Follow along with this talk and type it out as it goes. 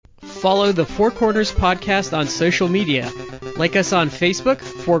Follow the Four Corners Podcast on social media. Like us on Facebook,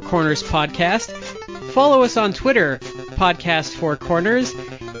 Four Corners Podcast. Follow us on Twitter, Podcast Four Corners.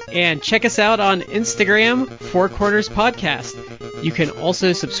 And check us out on Instagram, Four Corners Podcast. You can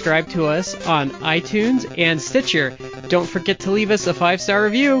also subscribe to us on iTunes and Stitcher. Don't forget to leave us a 5-star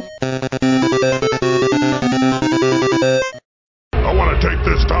review. I want to take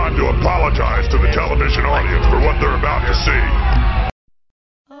this time to apologize to the television audience for what they're about to see.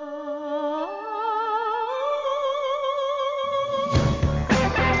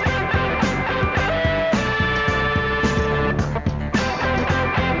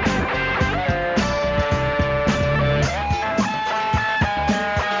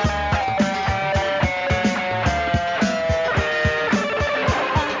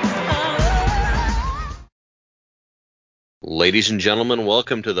 Ladies and gentlemen,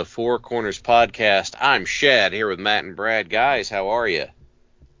 welcome to the Four Corners Podcast. I'm Shad, here with Matt and Brad. Guys, how are you?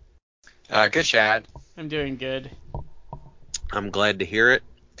 Good, Shad. I'm doing good. I'm glad to hear it.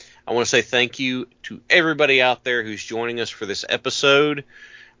 I want to say thank you to everybody out there who's joining us for this episode.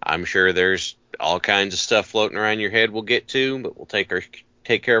 I'm sure there's all kinds of stuff floating around your head we'll get to, but we'll take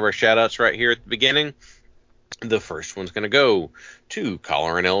care of our shout-outs right here at the beginning. The first one's going to go to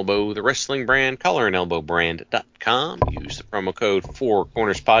Collar and Elbow, the wrestling brand, collarandelbowbrand.com. Use the promo code 4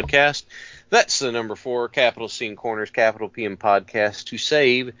 Corners Podcast. That's the number 4, capital C in Corners, capital P in Podcast, to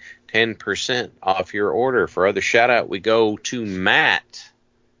save 10% off your order. For other shout-out, we go to Matt.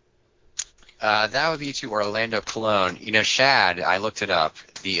 That would be to Orlando Colon. You know, Shad, I looked it up.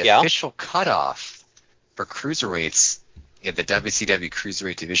 The official cutoff for cruiserweights in the WCW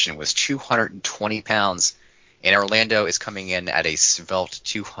Cruiserweight division was 220 pounds. And Orlando is coming in at a svelte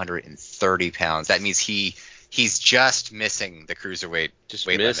 230 pounds. That means he's just missing the cruiserweight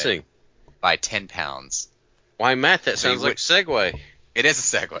weight limit by 10 pounds. Why, Matt? That sounds like a segue. It is a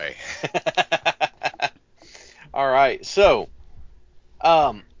segue. All right. So,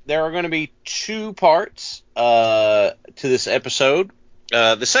 there are going to be 2 parts to this episode.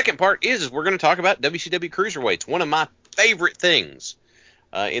 The second part is we're going to talk about WCW Cruiserweights, one of my favorite things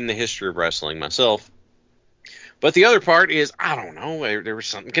in the history of wrestling myself. But the other part is, I don't know, there was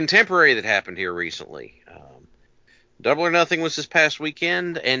something contemporary that happened here recently. Double or Nothing was this past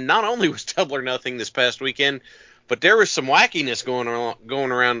weekend, and not only was Double or Nothing this past weekend, but there was some wackiness going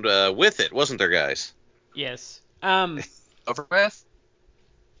around with it, wasn't there, guys? Yes. Over with?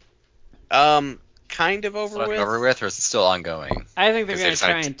 Kind of over with. Over with, or is it still ongoing? I think they're going to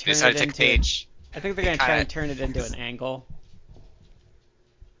try and turn it into... I think they're going to try and turn it into an angle.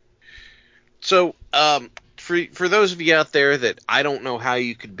 So, for those of you out there that I don't know how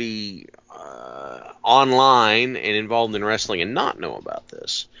you could be online and involved in wrestling and not know about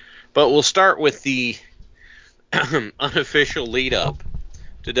this, but we'll start with the unofficial lead-up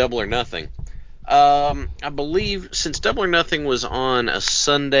to Double or Nothing. I believe since Double or Nothing was on a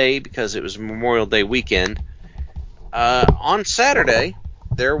Sunday because it was Memorial Day weekend, on Saturday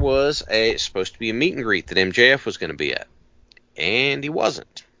there was supposed to be a meet and greet that MJF was going to be at, and he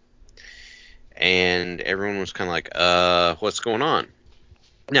wasn't. And everyone was kind of like, what's going on?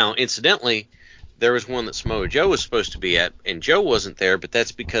 Now, incidentally, there was one that Samoa Joe was supposed to be at, and Joe wasn't there, but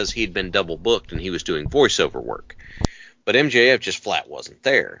that's because he'd been double booked and he was doing voiceover work. But MJF just flat wasn't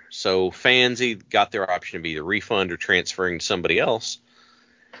there. So fans got their option of either refund or transferring to somebody else.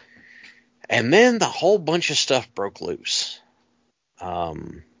 And then the whole bunch of stuff broke loose.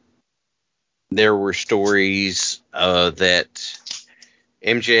 There were stories that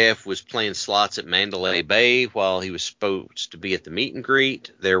MJF was playing slots at Mandalay Bay while he was supposed to be at the meet and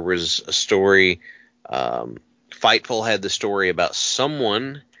greet. There was a story, Fightful had the story about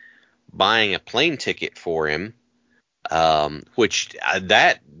someone buying a plane ticket for him, which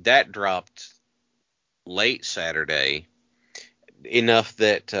that dropped late Saturday, enough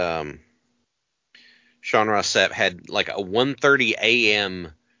that Sean Ross Sapp had like a 1:30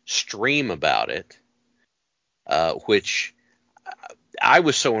 a.m. stream about it, which... I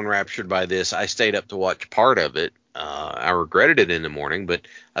was so enraptured by this, I stayed up to watch part of it. I regretted it in the morning, but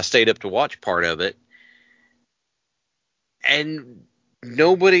I stayed up to watch part of it. And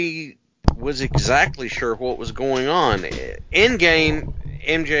nobody was exactly sure what was going on. In game,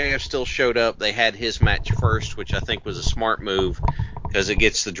 MJF still showed up. They had his match first, which I think was a smart move because it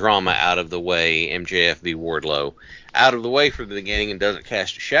gets the drama out of the way. MJF v. Wardlow out of the way for the beginning and doesn't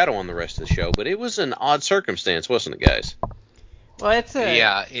cast a shadow on the rest of the show. But it was an odd circumstance, wasn't it, guys? Well, it's a...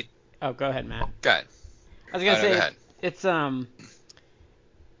 Yeah, Oh, go ahead, Matt. Go ahead. I was going to say, it's,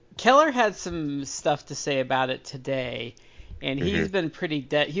 Keller had some stuff to say about it today, and he's been pretty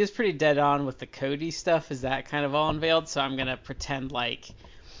dead. He was pretty dead on with the Cody stuff. Is that kind of all unveiled? So I'm going to pretend like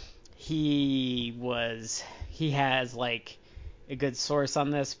he has like a good source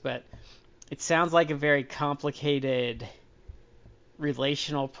on this, but it sounds like a very complicated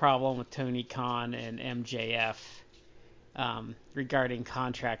relational problem with Tony Khan and MJF regarding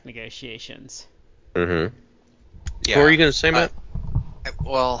contract negotiations. Mm-hmm. Yeah. What were you going to say, Matt?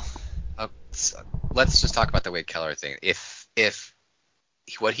 Well, let's just talk about the Wade Keller thing. If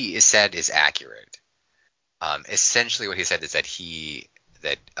what he said is accurate, essentially what he said is that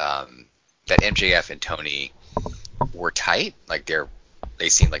that MJF and Tony were tight, like they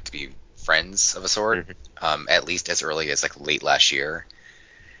seemed like to be friends of a sort, at least as early as like late last year.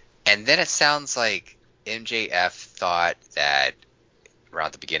 And then it sounds like MJF thought that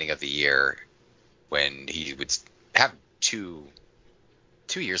around the beginning of the year, when he would have two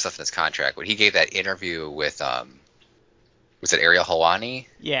years left in his contract, when he gave that interview with was it Ariel Helwani?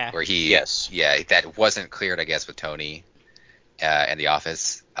 Yeah. Where he that wasn't cleared, I guess, with Tony and the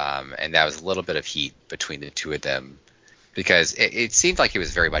Office, and that was a little bit of heat between the two of them, because it seemed like he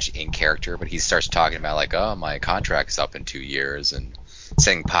was very much in character, but he starts talking about like, oh, my contract's up in 2 years, and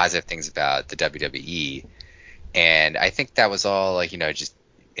saying positive things about the WWE, and I think that was all like, just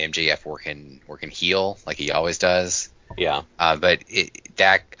MJF working heel like he always does. Yeah. But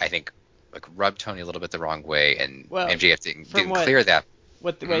that I think like rubbed Tony a little bit the wrong way, and MJF didn't clear that.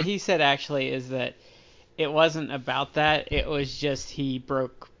 What he said actually is that it wasn't about that. It was just he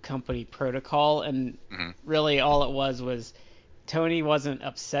broke company protocol, and really all it was Tony wasn't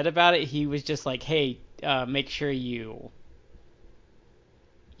upset about it. He was just like, hey, make sure you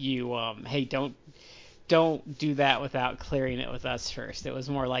hey, don't do that without clearing it with us first. It was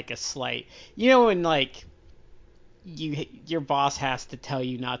more like a slight, when like your boss has to tell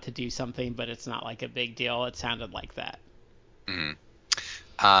you not to do something, but it's not like a big deal. It sounded like that.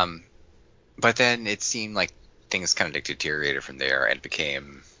 But then it seemed like things kind of deteriorated from there, and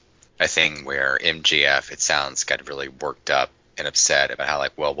became a thing where MJF, it sounds, got really worked up and upset about how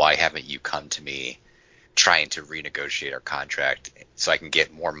like, well, why haven't you come to me trying to renegotiate our contract so I can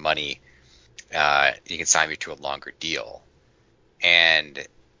get more money? You can sign me to a longer deal. And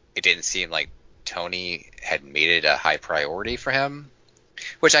it didn't seem like Tony had made it a high priority for him,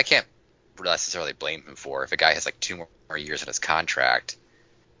 which I can't necessarily blame him for. If a guy has like 2 more years in his contract,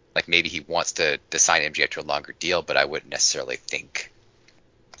 like maybe he wants to sign MJF to a longer deal, but I wouldn't necessarily think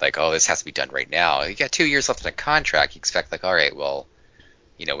like, oh, this has to be done right now. You got 2 years left in a contract. You expect like, all right, well,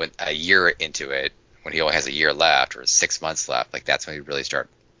 when a year into it, when he only has a year left or 6 months left, like that's when you really start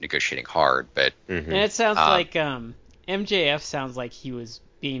negotiating hard. But and it sounds like MJF sounds like he was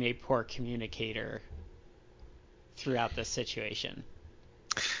being a poor communicator throughout this situation.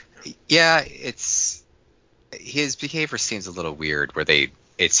 Yeah, his behavior seems a little weird, where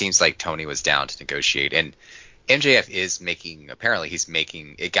it seems like Tony was down to negotiate, and MJF is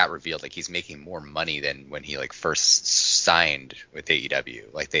it got revealed like he's making more money than when he like first signed with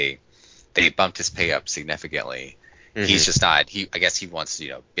AEW. Like they bumped his pay up significantly. He's just not, I guess he wants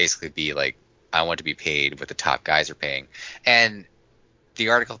to, basically be like, I want to be paid what the top guys are paying. And the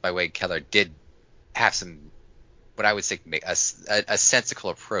article by Wade Keller did have some, what I would say, make a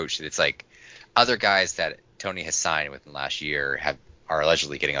sensical approach. That it's like other guys that Tony has signed within the last year are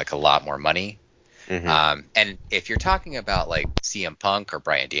allegedly getting like a lot more money. And if you're talking about like CM Punk or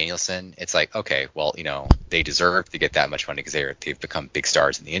Bryan Danielson, it's like, okay, well, they deserve to get that much money because they've become big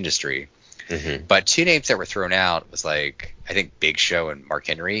stars in the industry. But 2 names that were thrown out was like, I think Big Show and Mark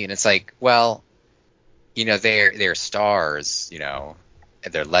Henry, and it's like, well, they're stars, and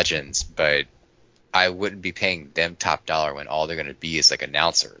they're legends, but I wouldn't be paying them top dollar when all they're going to be is like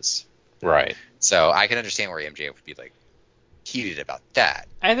announcers. Right. So I can understand where MJF would be like heated about that.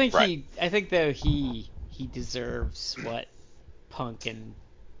 I think though he deserves what Punk and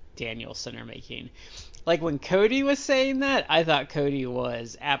Danielson are making. Like when Cody was saying that, I thought Cody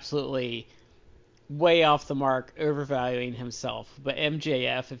was absolutely way off the mark, overvaluing himself. But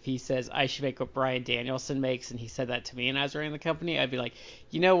MJF, if he says I should make what Bryan Danielson makes, and he said that to me and I was running the company, I'd be like,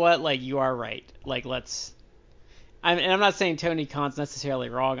 you know what? Like, you are right. Like, and I'm not saying Tony Khan's necessarily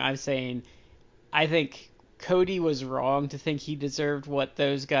wrong. I'm saying I think Cody was wrong to think he deserved what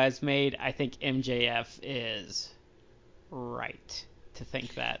those guys made. I think MJF is right to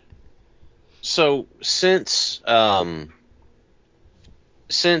think that. So since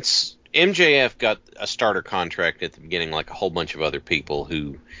MJF got a starter contract at the beginning, like a whole bunch of other people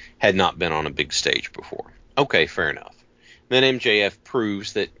who had not been on a big stage before. Okay, fair enough. Then MJF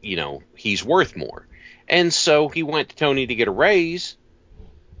proves that, he's worth more. And so he went to Tony to get a raise,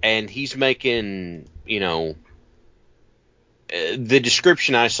 and he's making, the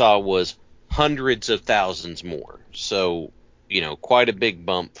description I saw was hundreds of thousands more. So quite a big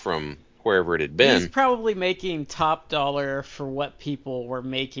bump from wherever it had been. He's probably making top dollar for what people were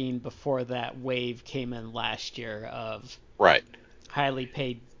making before that wave came in last year of right, highly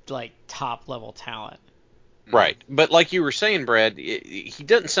paid, like, top level talent. Right. But like you were saying, Brad, he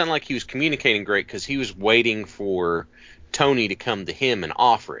doesn't sound like he was communicating great because he was waiting for Tony to come to him and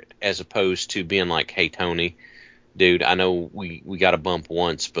offer it, as opposed to being like, hey, Tony, dude, I know we got a bump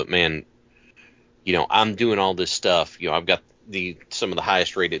once, but man, I'm doing all this stuff. I've got some of the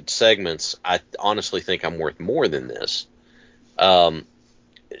highest rated segments. I honestly think I'm worth more than this.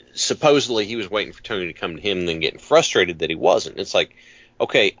 Supposedly he was waiting for Tony to come to him and then getting frustrated that he wasn't. It's like,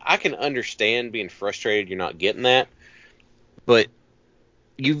 okay, I can understand being frustrated you're not getting that, but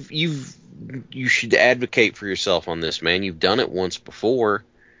you should advocate for yourself on this, man. You've done it once before.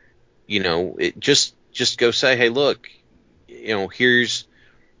 It just go say, hey, look, here's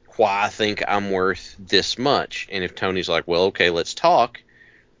why I think I'm worth this much. And if Tony's like, well, okay, let's talk,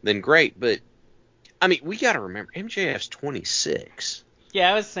 then great. But I mean, we got to remember MJF's 26.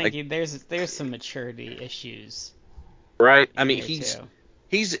 Yeah, I was thinking there's some maturity issues. Right? I mean,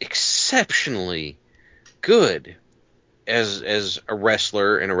 he's exceptionally good as a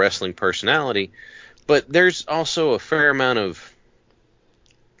wrestler and a wrestling personality, but there's also a fair amount of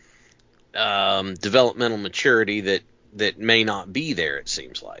developmental maturity that may not be there, it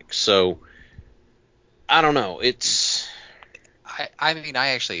seems like. So I don't know. I mean, I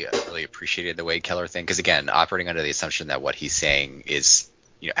actually really appreciated the Wade Keller thing because, again, operating under the assumption that what he's saying is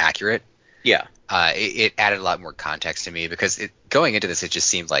accurate. Yeah. It added a lot more context to me because going into this, it just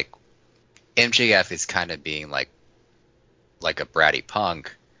seemed like MJF is kind of being like a bratty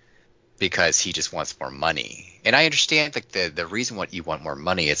punk because he just wants more money. And I understand like the reason what you want more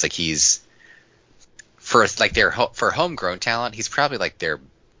money. It's like he's for homegrown talent, he's probably like their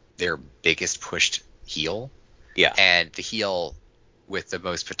biggest pushed heel. Yeah. And the heel with the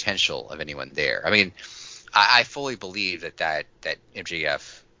most potential of anyone there. I mean, I fully believe that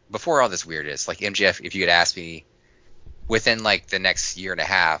MJF, before all this weirdness, like MJF, if you had asked me within like the next year and a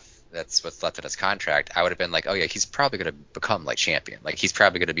half, that's what's left in his contract, I would have been like, oh yeah, he's probably going to become like champion. Like he's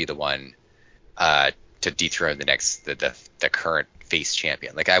probably going to be the one to dethrone the current face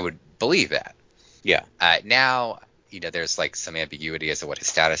champion. Like I would believe that. Yeah. Now, there's like some ambiguity as to what his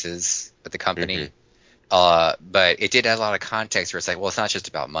status is with the company. Mm-hmm. But it did add a lot of context where it's like, well, it's not just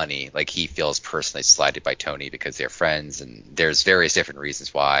about money. Like he feels personally slighted by Tony because they're friends, and there's various different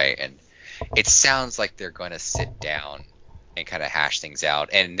reasons why. And it sounds like they're going to sit down and kind of hash things out.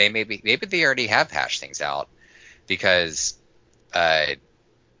 And they maybe they already have hashed things out because I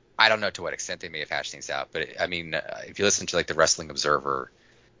don't know to what extent they may have hashed things out. But I mean, if you listen to like the Wrestling Observer,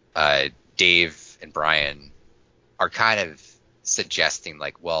 Dave and Brian are kind of suggesting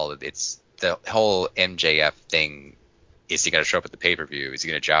like, well, it's the whole MJF thing. Is he going to show up at the pay-per-view? Is he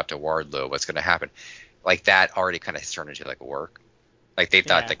going to job to Wardlow? What's going to happen? Like that already kind of turned into like a work. Like they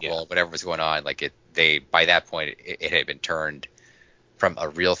thought well, whatever was going on, like by that point it had been turned from a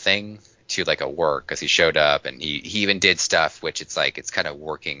real thing to like a work because he showed up and he even did stuff which it's kind of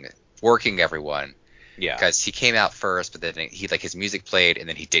working everyone. Yeah. Because he came out first, but then he like his music played and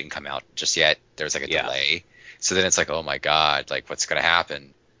then he didn't come out just yet. There was like a delay. So then it's like, oh my God, like what's going to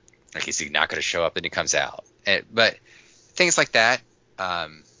happen? Like, is he not going to show up? Then he comes out. But things like that,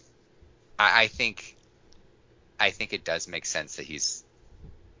 I think it does make sense that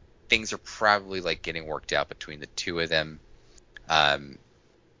things are probably like getting worked out between the two of them. And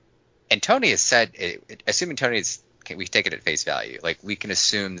Tony has said, assuming we take it at face value, like we can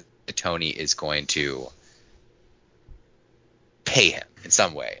assume that Tony is going to pay him in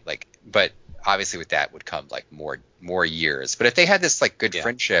some way. Like, but obviously with that would come like more years. But if they had this like good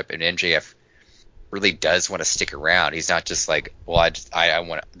friendship and MJF really does want to stick around, he's not just like, well, I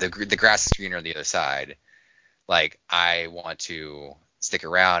want the grass is greener on the other side. Like I want to stick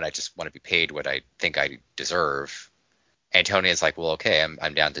around. I just want to be paid what I think I deserve. And Tony is like, well, okay,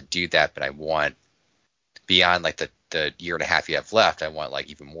 I'm down to do that, but I want beyond like the year and a half you have left, I want like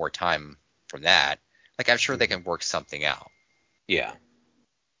even more time from that. Like I'm sure they can work something out. Yeah.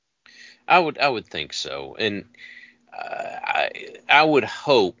 I would think so, and I would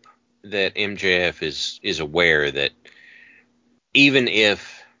hope that MJF is aware that even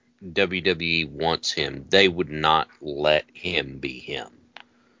if WWE wants him, they would not let him be him.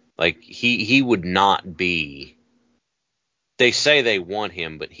 Like he would not be. They say they want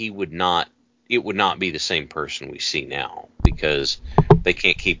him, but he would not. It would not be the same person we see now because they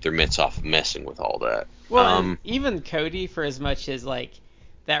can't keep their mitts off of messing with all that. Well, even Cody, for as much as like.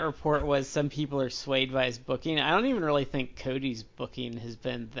 That report was some people are swayed by his booking. I don't even really think Cody's booking has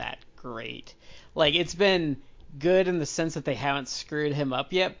been that great. Like, it's been good in the sense that they haven't screwed him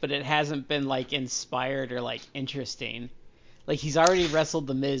up yet, but it hasn't been like inspired or like interesting. Like he's already wrestled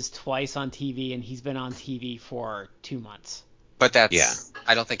The Miz twice on TV, and he's been on TV for 2 months. But that's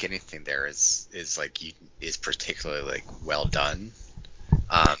I don't think anything there is particularly like well done.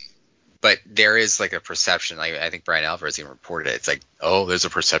 But there is like a perception. Like I think Brian Alvarez even reported it. It's like, oh, there's a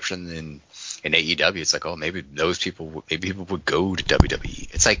perception in AEW. It's like, oh, maybe people would go to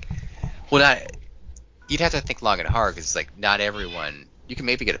WWE. It's like, well, not. You'd have to think long and hard because it's like not everyone. You can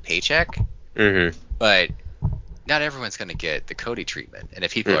maybe get a paycheck, but not everyone's going to get the Cody treatment. And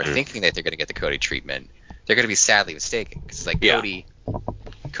if people are thinking that they're going to get the Cody treatment, they're going to be sadly mistaken. Because it's like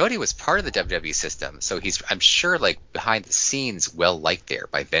Cody was part of the WWE system, so I'm sure like behind the scenes well liked there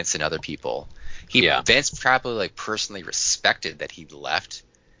by Vince and other people. Vince probably like personally respected that he left,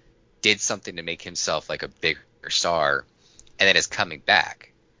 did something to make himself like a bigger star, and then is coming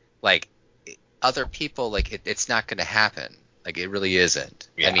back. Like other people, like it's not going to happen. Like it really isn't.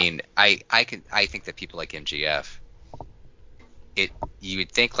 Yeah. I mean, I think that people like MJF, you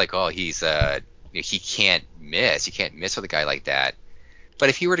would think like, oh, he's he can't miss. You can't miss with a guy like that. But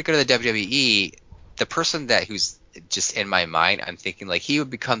if he were to go to the WWE, the person who's just in my mind, I'm thinking like he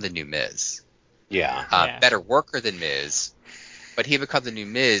would become the new Miz. Yeah. Better worker than Miz, but he would become the new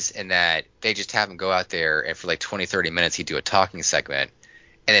Miz in that they just have him go out there and for like 20, 30 minutes he'd do a talking segment,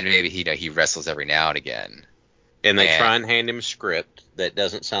 and then maybe he wrestles every now and again. And they try and hand him a script that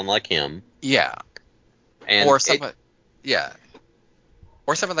doesn't sound like him. Yeah. Or someone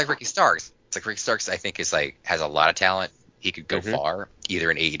like Ricky Starks. It's like Ricky Starks, I think, has a lot of talent. He could go far, either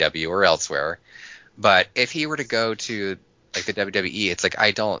in AEW or elsewhere. But if he were to go to like the WWE, it's like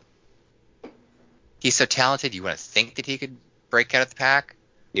he's so talented. You want to think that he could break out of the pack.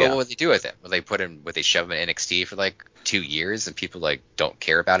 Yeah. But what would they do with him? Would they shove him in NXT for like 2 years and people like don't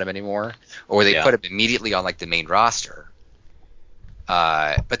care about him anymore? Or would they put him immediately on like the main roster?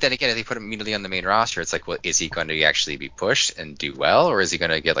 But then again, if they put him immediately on the main roster, it's like, well, is he going to actually be pushed and do well, or is he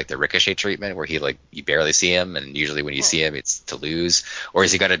going to get like the Ricochet treatment where you barely see him, and usually when you see him, it's to lose, or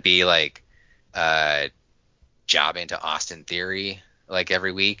is he going to be like job into Austin Theory like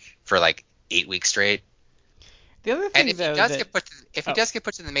every week for like 8 weeks straight? The other thing, and if he does get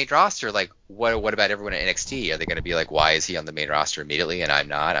put to the main roster, like what about everyone at NXT? Are they going to be like, why is he on the main roster immediately and I'm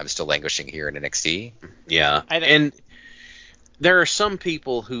not? I'm still languishing here in NXT. Yeah, and there are some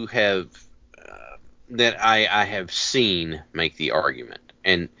people who have that I have seen make the argument,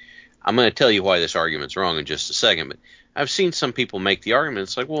 and I'm going to tell you why this argument's wrong in just a second, but I've seen some people make the argument.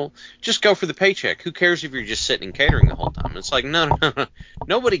 It's like, well, just go for the paycheck. Who cares if you're just sitting and catering the whole time? It's like, no.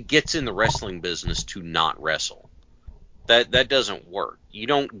 Nobody gets in the wrestling business to not wrestle. That doesn't work. You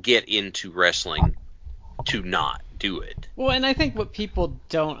don't get into wrestling to not do it. Well, and I think what people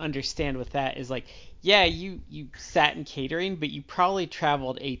don't understand with that is like, yeah, you sat in catering, but you probably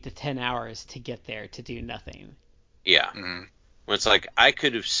traveled 8 to 10 hours to get there to do nothing. Yeah. Mm-hmm. Well, it's like I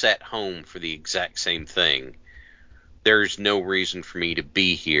could have sat home for the exact same thing. There's no reason for me to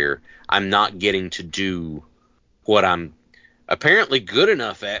be here. I'm not getting to do what I'm apparently good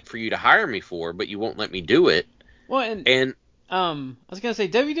enough at for you to hire me for, but you won't let me do it. Well, and I was gonna say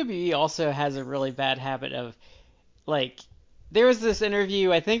WWE also has a really bad habit of like. There was this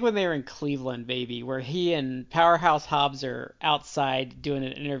interview, I think when they were in Cleveland, maybe, where he and Powerhouse Hobbs are outside doing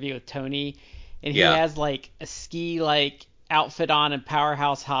an interview with Tony, and he has like a ski like outfit on, and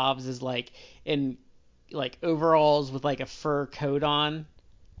Powerhouse Hobbs is like in like overalls with like a fur coat on.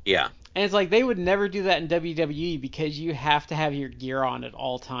 Yeah. And it's like they would never do that in WWE because you have to have your gear on at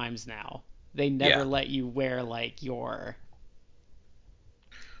all times now. They never let you wear like your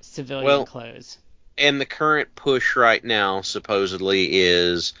civilian clothes. And the current push right now, supposedly,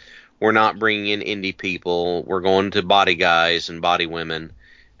 is we're not bringing in indie people. We're going to body guys and body women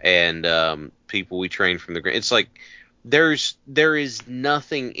and people we train from the ground. It's like there is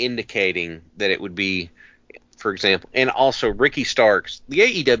nothing indicating that it would be, for example, and also Ricky Starks. The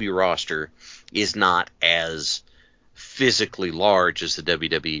AEW roster is not as physically large as the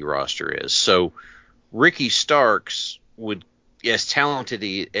WWE roster is. So Ricky Starks would, as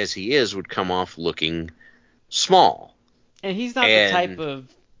talented as he is, would come off looking small. And he's not the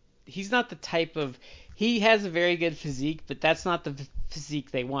type of he has a very good physique, but that's not the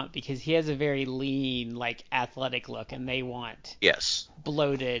physique they want because he has a very lean, like athletic look, and they want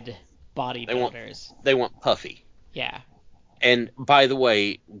bloated bodybuilders. They want puffy. Yeah. And by the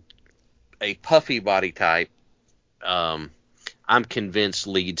way, a puffy body type, I'm convinced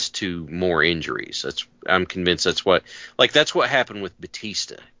leads to more injuries. I'm convinced that's what happened with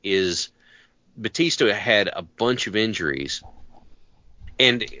Batista. Is Batista had a bunch of injuries,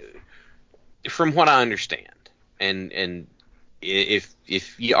 and from what I understand, And if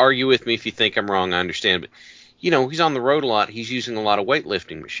you argue with me, if you think I'm wrong, I understand. But he's on the road a lot. He's using a lot of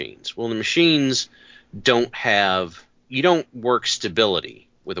weightlifting machines. Well, the machines you don't work stability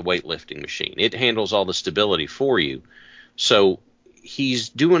with a weightlifting machine. It handles all the stability for you. So he's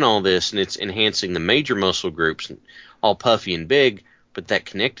doing all this, and it's enhancing the major muscle groups, all puffy and big, but that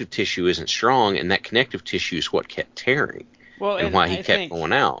connective tissue isn't strong, and that connective tissue is what kept tearing, and why he kept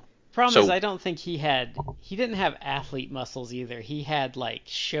going out. Problem is, I don't think he didn't have athlete muscles either. He had like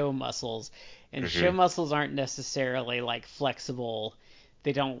show muscles, and show muscles aren't necessarily like flexible.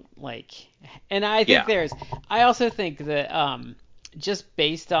 They don't like, and I think I also think that just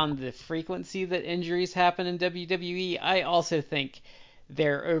based on the frequency that injuries happen in WWE, I also think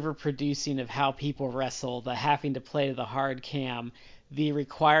they're overproducing of how people wrestle, the having to play the hard cam, the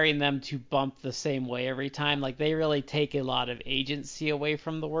requiring them to bump the same way every time. Like, they really take a lot of agency away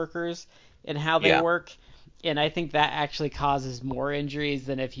from the workers and how they work. And I think that actually causes more injuries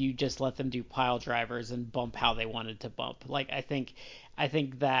than if you just let them do pile drivers and bump how they wanted to bump. Like, I think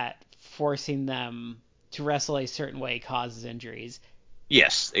that forcing them to wrestle a certain way causes injuries.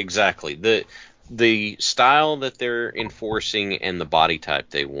 Yes, exactly. The style that they're enforcing and the body type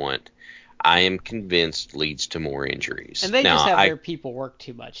they want, I am convinced leads to more injuries. And they just have their people work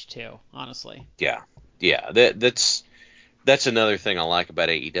too much too, honestly. Yeah. That's another thing I like about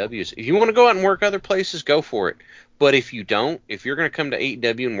AEW is if you want to go out and work other places, go for it. But if you don't, if you're going to come to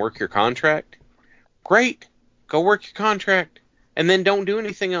AEW and work your contract, great. Go work your contract. And then don't do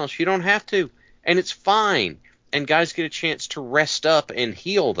anything else. You don't have to. And it's fine. And guys get a chance to rest up and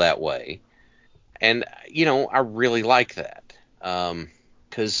heal that way. And, I really like that.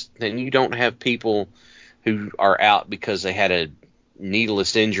 Because then you don't have people who are out because they had a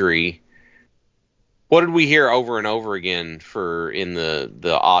needless injury. What did we hear over and over again in the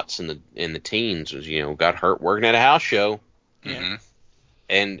aughts and the teens was, got hurt working at a house show. Mm-hmm.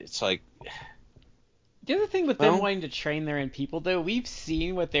 And it's like... The other thing with them wanting to train their own people, though, we've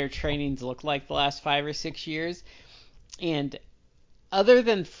seen what their trainings look like the last 5 or 6 years. And other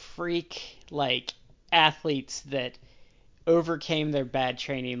than freak, like, athletes that overcame their bad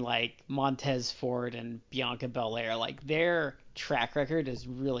training, like Montez Ford and Bianca Belair, like, their track record is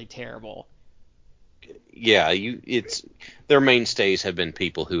really terrible. Yeah, their mainstays have been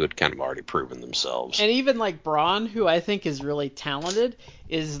people who had kind of already proven themselves. And even like Braun, who I think is really talented,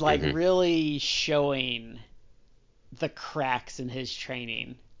 is like really showing the cracks in his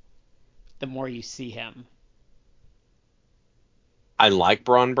training the more you see him. I like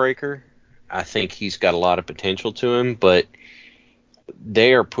Braun Breaker. I think he's got a lot of potential to him, but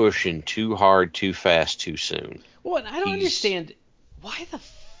they are pushing too hard, too fast, too soon. Well, and I don't understand why the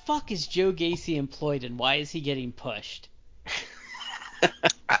fuck is Joe Gacy employed and why is he getting pushed?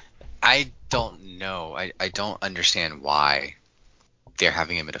 I don't know. I don't understand why they're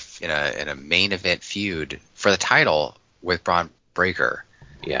having him in a main event feud for the title with Braun Breaker.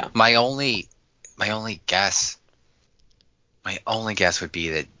 Yeah. My only guess would be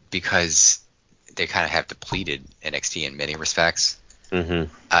that because they kind of have depleted NXT in many respects.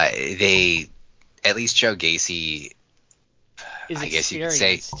 Mm-hmm. They, at least Joe Gacy, is I guess you could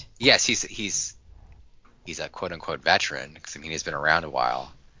say, yes, he's a quote unquote veteran because he's been around a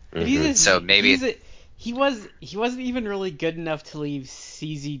while. Mm-hmm. So maybe he wasn't even really good enough to leave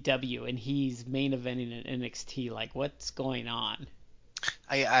CZW, and he's main eventing in NXT. Like, what's going on?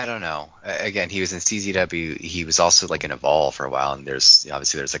 I don't know. Again, he was in CZW. He was also like in Evolve for a while, and there's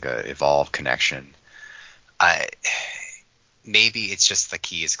like a Evolve connection. Maybe it's just like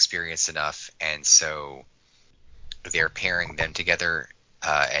he is experienced enough, and so they're pairing them together.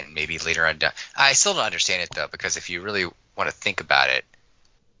 And maybe later on, I still don't understand it though, because if you really want to think about it,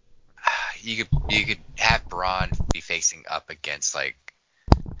 you could have Braun be facing up against like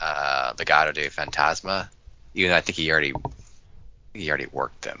Legado de Fantasma, even though I think he already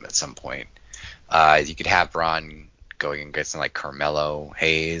worked them at some point. You could have Braun going against like Carmelo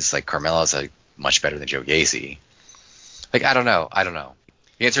Hayes. Like, Carmelo's much better than Joe Gacy. Like, I don't know.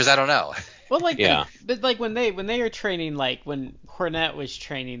 The answer is I don't know. Well, like, yeah. But like when they are training, like when Cornette was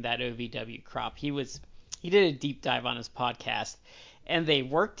training that OVW crop, he did a deep dive on his podcast, and they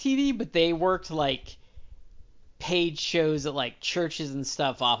worked TV, but they worked like paid shows at like churches and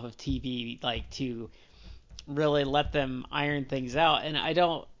stuff off of TV, like to really let them iron things out. And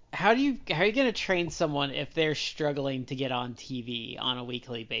how are you going to train someone if they're struggling to get on TV on a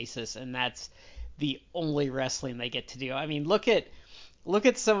weekly basis, and that's the only wrestling they get to do? I mean, look at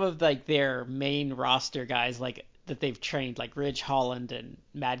some of like their main roster guys, like that they've trained, like Ridge Holland and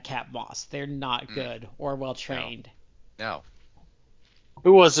Madcap Moss. They're not good or well trained. No.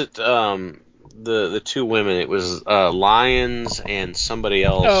 Who was it? the two women. It was Lyons and somebody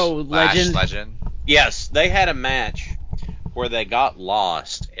else. Oh, Legend. Legend. Yes, they had a match where they got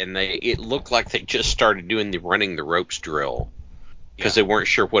lost, and it looked like they just started doing the running the ropes drill because they weren't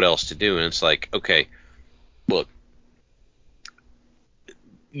sure what else to do. And it's like, okay, look,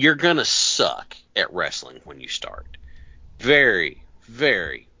 you're gonna suck at wrestling when you start. Very,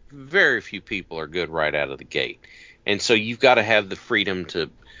 very, very few people are good right out of the gate, and so you've got to have the freedom to,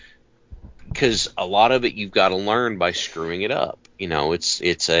 because a lot of it you've got to learn by screwing it up. You know,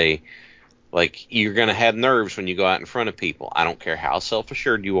 it's a like, you're going to have nerves when you go out in front of people. I don't care how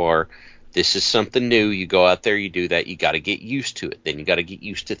self-assured you are. This is something new. You go out there, you do that. You got to get used to it. Then you got to get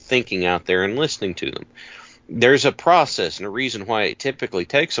used to thinking out there and listening to them. There's a process and a reason why it typically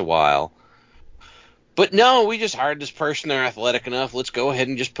takes a while. But no, we just hired this person. They're athletic enough. Let's go ahead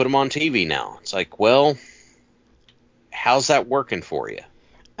and just put them on TV now. It's like, well, how's that working for you?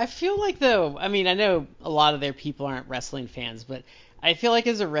 I feel like, though, I mean, I know a lot of their people aren't wrestling fans, but I feel like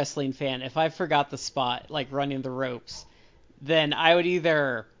as a wrestling fan, if I forgot the spot, like running the ropes, then I would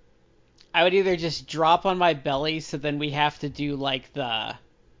either just drop on my belly, so then we have to do like the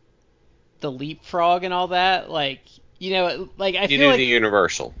leapfrog and all that, like, you know, like I You feel do like the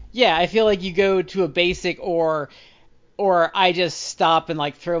universal. yeah, I feel like you go to a basic, or I just stop and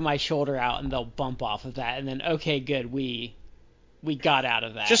like throw my shoulder out and they'll bump off of that, and then okay, good, we got out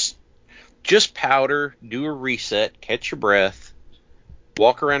of that. Just powder, do a reset, catch your breath,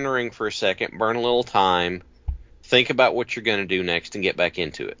 walk around the ring for a second, burn a little time, think about what you're going to do next, and get back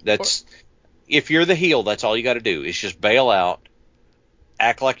into it. If you're the heel, that's all you got to do is just bail out,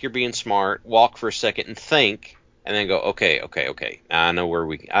 act like you're being smart, walk for a second and think, and then go, okay. I know where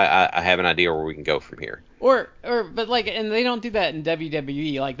I have an idea where we can go from here. But like, and they don't do that in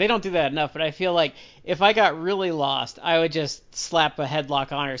WWE. Like, they don't do that enough. But I feel like if I got really lost, I would just slap a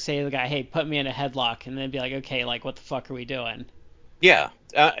headlock on, or say to the guy, "Hey, put me in a headlock," and then be like, "Okay, like, what the fuck are we doing?" Yeah,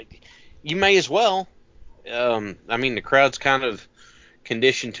 you may as well. I mean, the crowd's kind of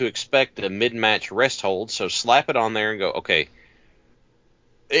conditioned to expect a mid-match rest hold, so slap it on there and go, okay.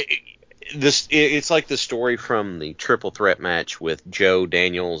 It's like the story from the triple threat match with Joe,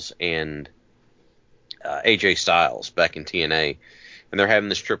 Daniels, and AJ Styles back in TNA, and they're having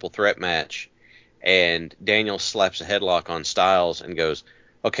this triple threat match, and Daniels slaps a headlock on Styles and goes,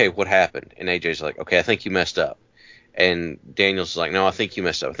 okay, what happened? And AJ's like, okay, I think you messed up. And Daniels is like, no, I think you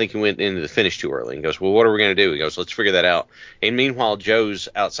messed up. I think you went into the finish too early. And he goes, well, what are we going to do? He goes, let's figure that out. And meanwhile, Joe's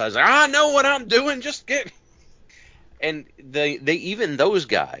outside, he's like, I know what I'm doing, just get... And they even those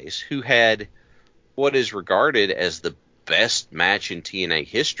guys who had what is regarded as the best match in TNA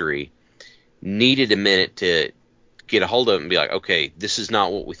history needed a minute to get a hold of it and be like, okay, this is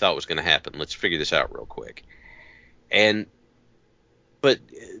not what we thought was going to happen. Let's figure this out real quick. But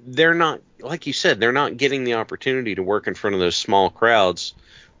they're not, like you said, they're not getting the opportunity to work in front of those small crowds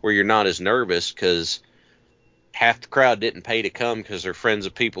where you're not as nervous because half the crowd didn't pay to come because they're friends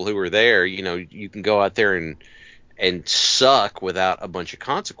of people who were there. You know, you can go out there and suck without a bunch of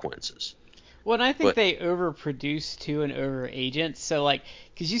consequences. Well, and I think they overproduce too and over agent. So like,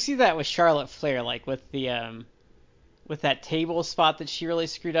 because you see that with Charlotte Flair, like with the with that table spot that she really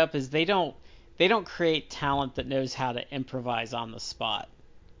screwed up, is they don't create talent that knows how to improvise on the spot.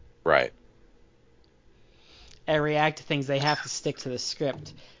 Right. And react to things. They have to stick to the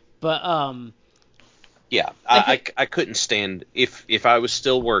script. But yeah, I couldn't stand, if I was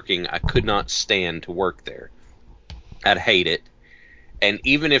still working, I could not stand to work there. I'd hate it. And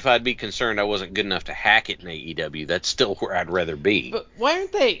even if I'd be concerned I wasn't good enough to hack it in AEW, that's still where I'd rather be. But why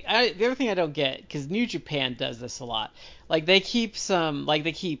aren't they... the other thing I don't get, because New Japan does this a lot, like they keep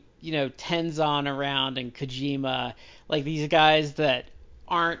you know, Tenzan around and Kojima, like these guys that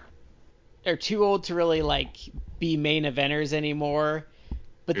are too old to really like be main eventers anymore,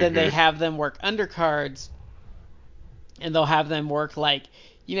 but then they have them work undercards, and they'll have them work like,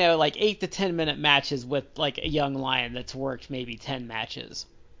 you know, like 8 to 10 minute matches with like a young lion that's worked maybe 10 matches.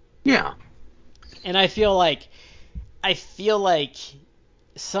 Yeah. And I feel like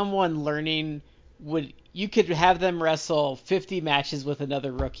someone learning you could have them wrestle 50 matches with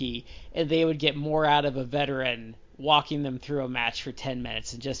another rookie, and they would get more out of a veteran walking them through a match for 10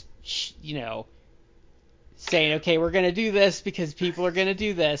 minutes and just, you know, saying, okay, we're going to do this because people are going to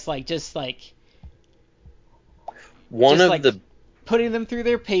do this. Like, just like... putting them through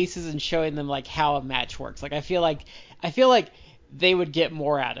their paces and showing them like how a match works. Like I feel like they would get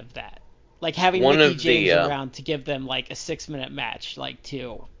more out of that. Like having Mickey James around to give them like a 6-minute match, like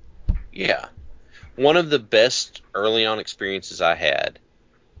too. Yeah. One of the best early on experiences I had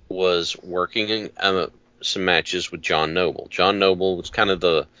was working in some matches with John Noble. John Noble was kind of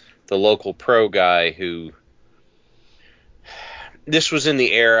the local pro guy who. This was in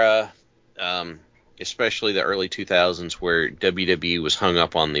the era, especially the early 2000s, where WWE was hung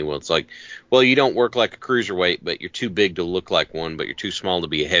up on it's like, well, you don't work like a cruiserweight, but you're too big to look like one, but you're too small to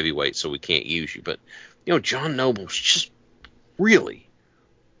be a heavyweight, so we can't use you. But, John Noble's just really,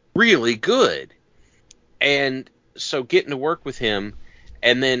 really good. And so getting to work with him,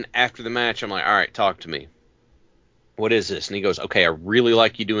 and then after the match, I'm like, all right, talk to me. What is this? And he goes, okay, I really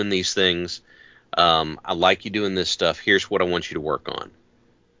like you doing these things. I like you doing this stuff. Here's what I want you to work on.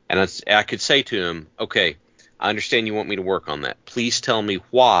 And I could say to him, okay, I understand you want me to work on that. Please tell me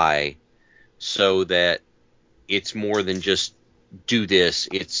why, so that it's more than just do this.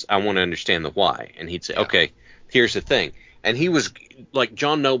 I want to understand the why. And he'd say, okay, here's the thing. And he was like,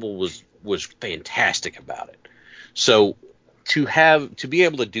 John Noble was fantastic about it. So to be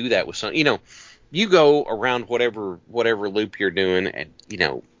able to do that with some, you go around whatever loop you're doing, and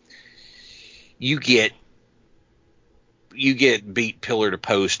you get beat pillar to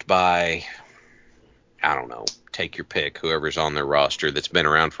post by, I don't know, take your pick, whoever's on their roster that's been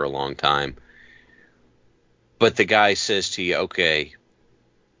around for a long time. But the guy says to you, okay,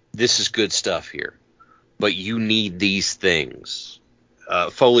 this is good stuff here, but you need these things.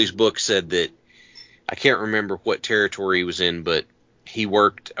 Foley's book said that, I can't remember what territory he was in, but he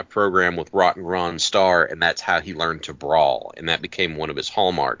worked a program with Rotten Ron Starr, and that's how he learned to brawl, and that became one of his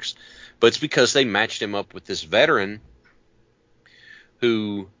hallmarks. But it's because they matched him up with this veteran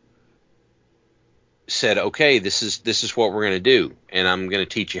who said, okay, this is what we're going to do, and I'm going to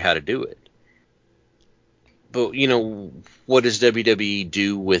teach you how to do it. But, what does WWE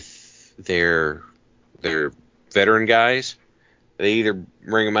do with their veteran guys? They either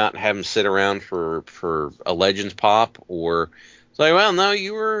bring them out and have them sit around for a Legends pop, or it's like, well, no,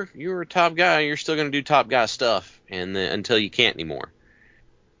 you were a top guy. You're still going to do top guy stuff and until you can't anymore.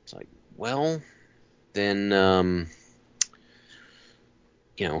 It's like, well, then,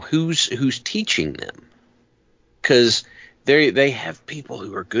 who's teaching them? Because they have people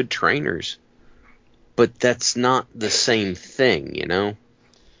who are good trainers, but that's not the same thing, Well,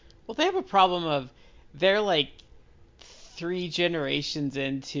 they have a problem of they're like 3 generations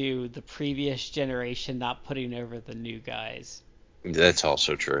into the previous generation not putting over the new guys. That's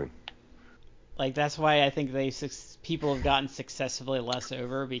also true. Like, that's why I think people have gotten successfully less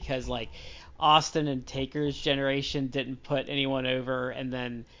over, because like Austin and Taker's generation didn't put anyone over, and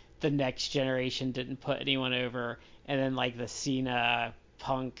then the next generation didn't put anyone over, and then like the Cena,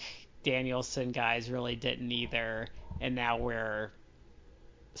 Punk, Danielson guys really didn't either, and now we're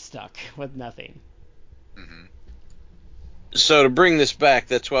stuck with nothing. Mm-hmm. So to bring this back,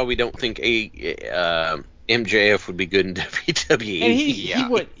 that's why we don't think MJF would be good in WWE. And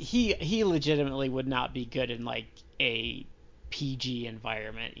he legitimately would not be good in like a PG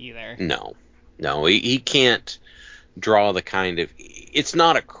environment either. No, he can't draw the kind of. It's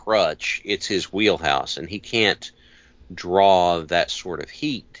not a crutch; it's his wheelhouse, and he can't draw that sort of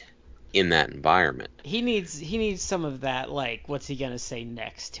heat in that environment. He needs some of that, like, what's he gonna say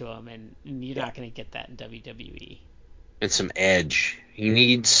next to him, and you're not gonna get that in WWE. And some edge. He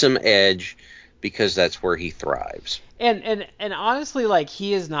needs some edge, because that's where he thrives. And honestly, like,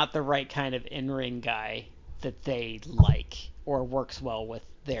 he is not the right kind of in-ring guy that they like or works well with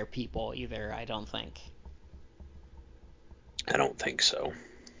their people either, I don't think. I don't think so.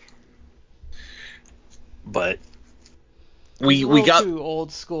 But we got too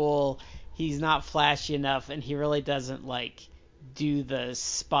old school. He's not flashy enough, and he really doesn't like do the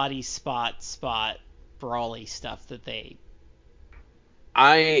spot brawly stuff that they.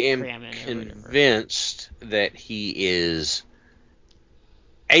 I am convinced that he is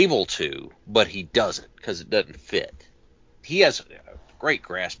able to, but he doesn't, because it doesn't fit. He has a great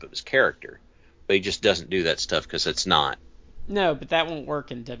grasp of his character, but he just doesn't do that stuff because it's not. No, but that won't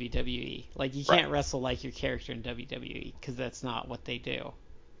work in WWE. Like, you can't wrestle like your character in WWE, because that's not what they do.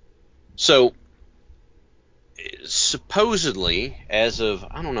 So, supposedly, as of,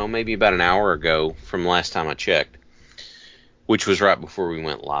 I don't know, maybe about an hour ago from last time I checked, which was right before we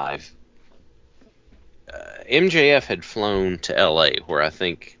went live, MJF had flown to LA, where I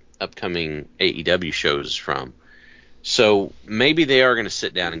think upcoming AEW shows is from. So maybe they are going to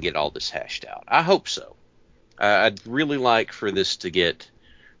sit down and get all this hashed out. I hope so. I'd really like for this to get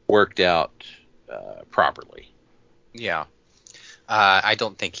worked out properly. Yeah. I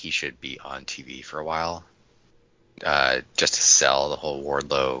don't think he should be on TV for a while, just to sell the whole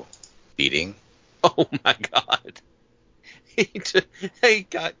Wardlow beating. Oh my God. He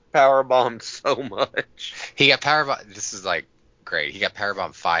got powerbombed so much. He got powerbombed. This is like great. He got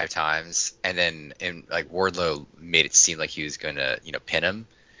powerbombed 5 times, and then Wardlow made it seem like he was gonna, pin him,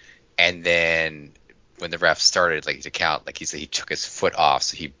 And then when the ref started to count, he said he took his foot off,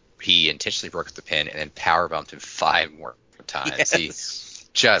 so he intentionally broke the pin and then power bumped him 5 more times. Yes. He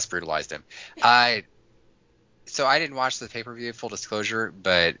just brutalized him. So I didn't watch the pay-per-view, full disclosure,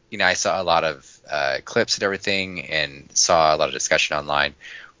 but I saw a lot of clips and everything, and saw a lot of discussion online.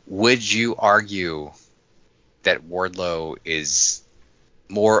 Would you argue that Wardlow is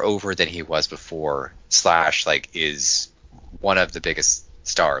more over than he was before, / is one of the biggest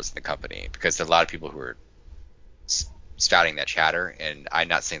stars in the company? Because there are a lot of people who are spouting that chatter, and I'm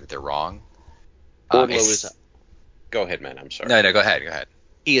not saying that they're wrong. Wardlow is. Go ahead, man. I'm sorry. No, go ahead.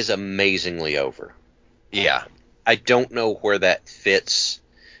 He is amazingly over. Yeah. I don't know where that fits,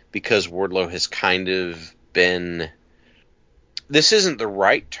 because Wardlow has kind of been. This isn't the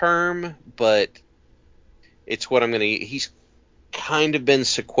right term, but it's what I'm going to. He's kind of been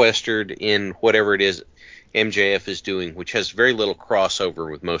sequestered in whatever it is MJF is doing, which has very little crossover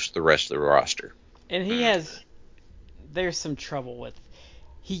with most of the rest of the roster. And there's some trouble with.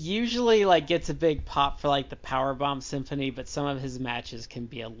 He usually gets a big pop for the Powerbomb Symphony, but some of his matches can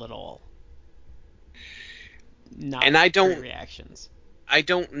be a little not great reactions. I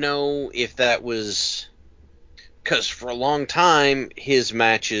don't know if that was because for a long time his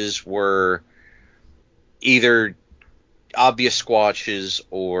matches were either obvious squashes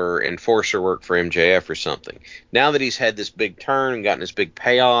or enforcer work for MJF or something. Now that he's had this big turn and gotten this big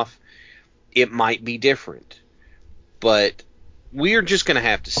payoff, it might be different. But we're just going to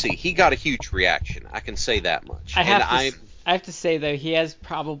have to see. He got a huge reaction. I can say that much. I have to say, though, he has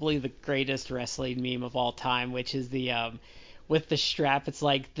probably the greatest wrestling meme of all time, which is the with the strap. It's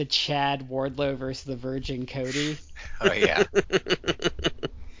like the Chad Wardlow versus the Virgin Cody. Oh, yeah.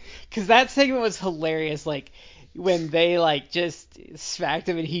 Because that segment was hilarious. When they just smacked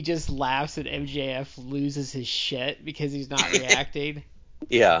him and he just laughs and MJF loses his shit because he's not reacting.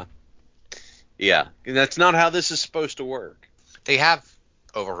 Yeah. Yeah. And that's not how this is supposed to work. They have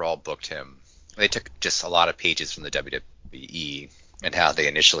overall booked him. They took just a lot of pages from the WWE and how they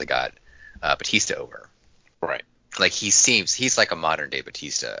initially got Batista over. Right. He's like a modern day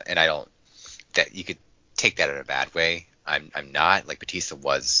Batista, and I don't that you could take that in a bad way. I'm not. Batista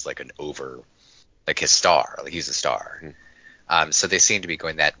was an over, his star. He's a star. Mm-hmm. So they seem to be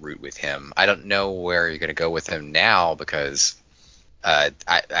going that route with him. I don't know where you're going to go with him now, because I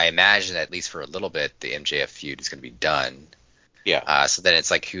imagine that at least for a little bit the MJF feud is going to be done. Yeah. So then it's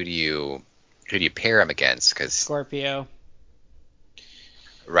who do you pair him against? Because Scorpio.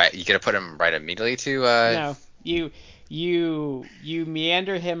 Right, you gonna put him right immediately to? No, you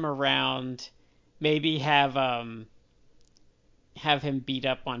meander him around, maybe have him beat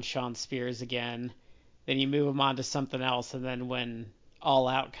up on Shawn Spears again, then you move him on to something else, and then when All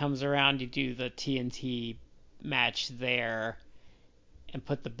Out comes around, you do the TNT match there and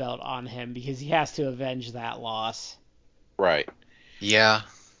put the belt on him, because he has to avenge that loss. Right. Yeah.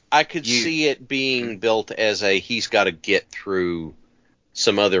 I could see it being built as he's got to get through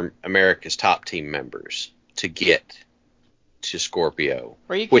some other America's Top Team members to get to Scorpio,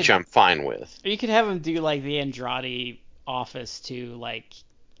 which I'm fine with. Or you could have him do the Andrade office to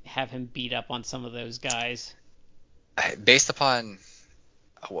have him beat up on some of those guys. Based upon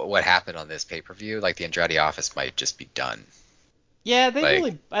what happened on this pay-per-view, the Andrade office might just be done. Yeah,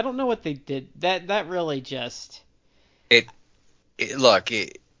 I don't know what they did. That really just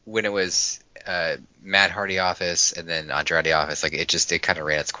when it was Matt Hardy office and then Andrade office, it kind of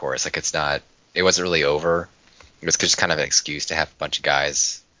ran its course. It wasn't really over. It was just kind of an excuse to have a bunch of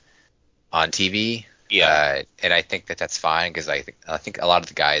guys on TV. Yeah. And I think that's fine, because I think a lot of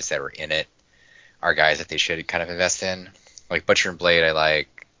the guys that were in it are guys that they should kind of invest in. Butcher and Blade, I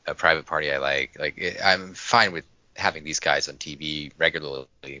like. A Private Party, I like. I'm fine with having these guys on TV regularly,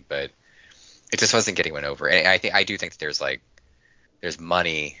 but it just wasn't getting one over. And I do think that there's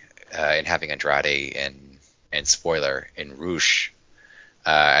money in having Andrade and Spoiler and Roosh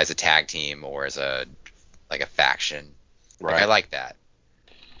as a tag team, or as a faction. Right. I like that.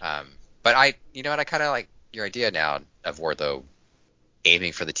 But I kind of like your idea now of Wardlow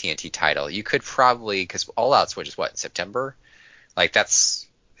aiming for the TNT title. You could probably, because All Out switches in September? That's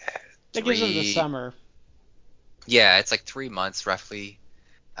that gives him the summer. Yeah, it's 3 months roughly.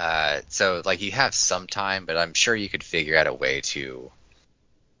 So you have some time, but I'm sure you could figure out a way to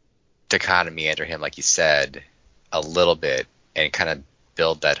kind of meander him, like you said, a little bit, and kind of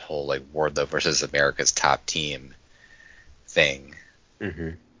build that whole Wardlow versus America's Top Team thing. Mm-hmm.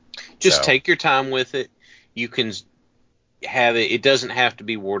 Just take your time with it. You can have it. It doesn't have to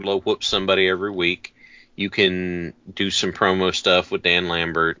be Wardlow whoops somebody every week. You can do some promo stuff with Dan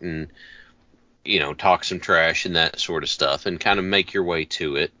Lambert and talk some trash and that sort of stuff, and kind of make your way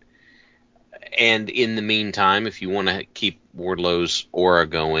to it. And in the meantime, if you want to keep Wardlow's aura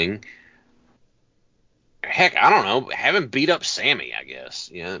going, heck, I don't know, have him beat up Sammy, I guess.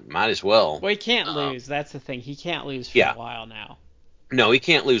 Yeah, might as well. Well, he can't lose. That's the thing. He can't lose for yeah. a while now. No, he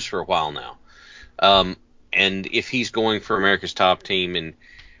can't lose for a while now. And if he's going for America's Top Team, and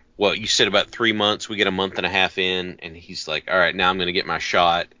well, you said about 3 months, we get a month and a half in, and he's like, all right, now I'm going to get my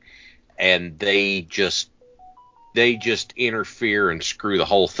shot, and they just interfere and screw the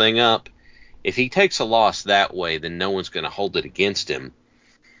whole thing up. If he takes a loss that way, then no one's going to hold it against him.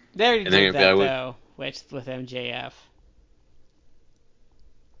 They already did that, though, with MJF.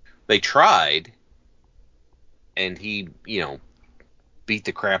 They tried, and he, beat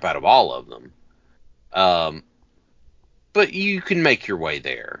the crap out of all of them. But you can make your way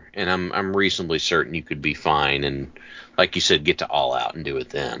there, and I'm reasonably certain you could be fine, and like you said, get to All Out and do it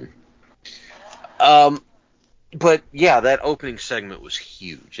then. But yeah, that opening segment was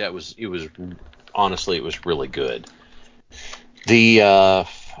huge. It was honestly, it was really good. The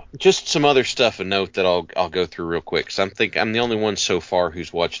just some other stuff of note that I'll go through real quick, because I'm the only one so far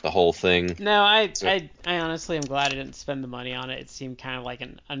who's watched the whole thing. No, I honestly am glad I didn't spend the money on it. It seemed kind of like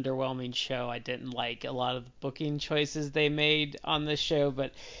an underwhelming show. I didn't like a lot of the booking choices they made on this show,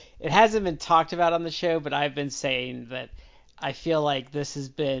 but it hasn't been talked about on the show, but I've been saying that I feel like this has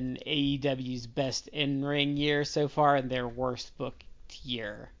been AEW's best in-ring year so far and their worst booked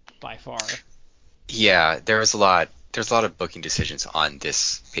year by far. Yeah, there's a lot of booking decisions on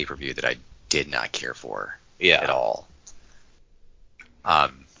this pay-per-view that I did not care for at all. I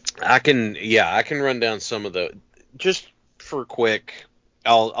can run down some of the, just for quick,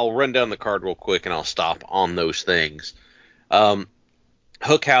 I'll run down the card real quick and I'll stop on those things.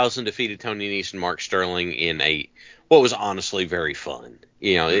 Hookhausen defeated Tony Nese and Mark Sterling in what was honestly very fun.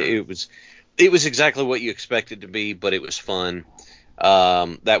 It was exactly what you expected to be, but it was fun.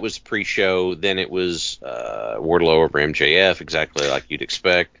 That was pre-show. Then it was Wardlow over MJF, exactly like you'd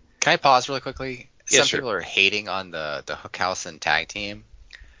expect. Can I pause really quickly? Yes, Some people are hating on the Hookhausen tag team,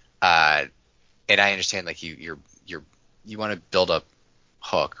 and I understand like you want to build up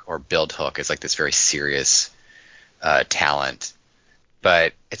Hook or build Hook as like this very serious talent,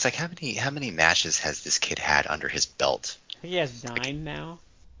 but it's like how many matches has this kid had under his belt? He has 9 now.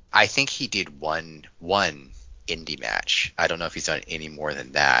 I think he did one indie match. I don't know if he's done any more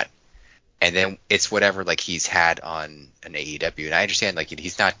than that. And then it's whatever like he's had on an AEW. And I understand like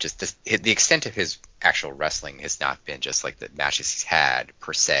he's not just this, the extent of his actual wrestling has not been just like the matches he's had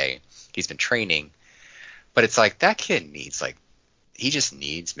per se. He's been training, but it's like that kid needs he just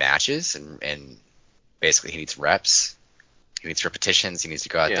needs matches and basically he needs reps. He needs repetitions. He needs to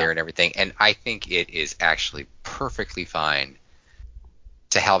go out there and everything. And I think it is actually perfectly fine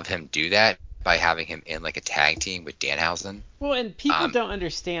to help him do that by having him in like a tag team with Danhausen. Well, and people don't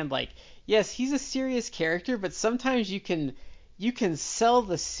understand, like, yes, he's a serious character, but sometimes you can sell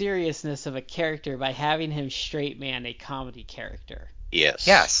the seriousness of a character by having him straight man a comedy character.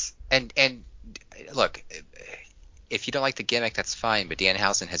 Yes. And look, if you don't like the gimmick, that's fine, but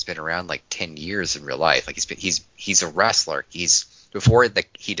Danhausen has been around like 10 years in real life. Like he's a wrestler. Before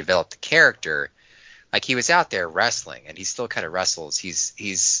he developed the character, like he was out there wrestling, and he still kind of wrestles. He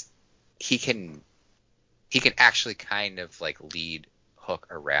can actually kind of like lead Hook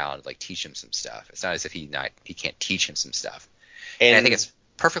around, like teach him some stuff. It's not as if he can't teach him some stuff. And I think it's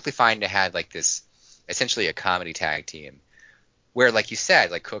perfectly fine to have like this essentially a comedy tag team where, like you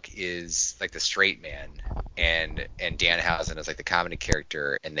said, like Hook is like the straight man and Danhausen is like the comedy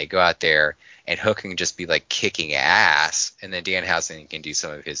character, and they go out there and Hook can just be like kicking ass, and then Danhausen can do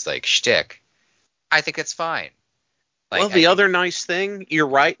some of his like shtick. I think it's fine. Other nice thing, you're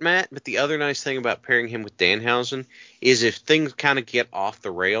right, Matt, but the other nice thing about pairing him with Danhausen is if things kind of get off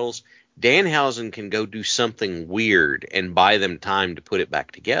the rails, Danhausen can go do something weird and buy them time to put it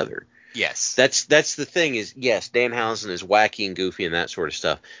back together. Yes. That's the thing is, yes, Danhausen is wacky and goofy and that sort of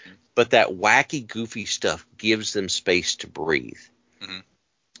stuff, but that wacky, goofy stuff gives them space to breathe.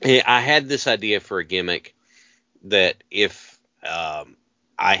 Mm-hmm. I had this idea for a gimmick that if I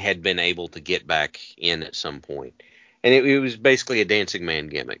had been able to get back in at some point, and it was basically a dancing man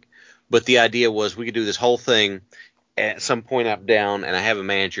gimmick. But the idea was we could do this whole thing. At some point I'm down, and I have a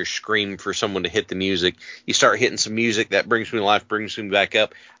manager scream for someone to hit the music. You start hitting some music, that brings me to life, brings me back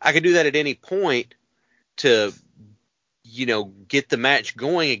up. I could do that at any point to, get the match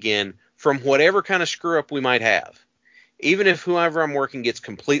going again from whatever kind of screw-up we might have. Even if whoever I'm working gets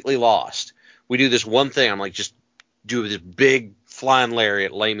completely lost, we do this one thing. I'm like, just do this big flying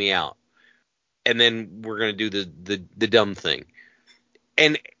lariat, lay me out. And then we're going to do the dumb thing.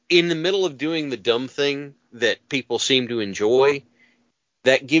 And in the middle of doing the dumb thing that people seem to enjoy,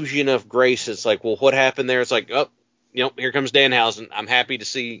 that gives you enough grace. It's like, well, what happened there? It's like, oh, here comes Danhausen. I'm happy to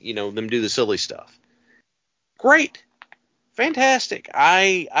see, them do the silly stuff. Great. Fantastic.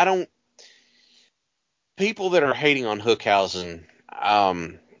 I don't, people that are hating on Hookhausen,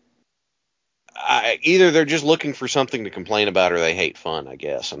 either they're just looking for something to complain about or they hate fun, I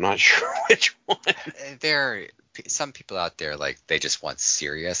guess. I'm not sure which one. There are some people out there, like, they just want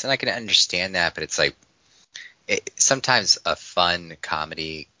serious, and I can understand that, but it's like, sometimes a fun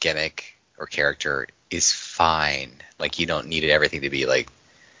comedy gimmick or character is fine. Like, you don't need everything to be, like,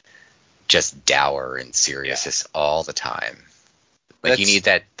 just dour and serious all the time. Like, you need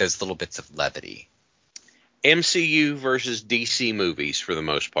those little bits of levity. MCU versus DC movies for the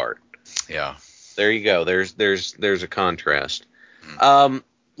most part. Yeah. There you go. There's a contrast.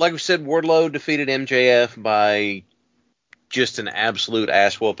 Like we said, Wardlow defeated MJF by just an absolute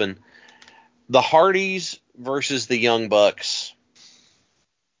ass whooping. The Hardys versus the Young Bucks.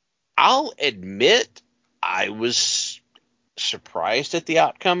 I'll admit I was surprised at the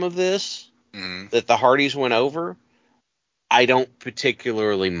outcome of this, that the Hardys went over. I don't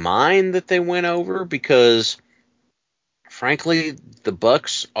particularly mind that they went over because, frankly, the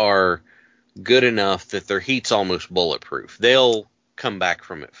Bucks are good enough that their heat's almost bulletproof. They'll come back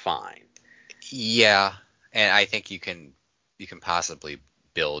from it fine. Yeah, and I think you can possibly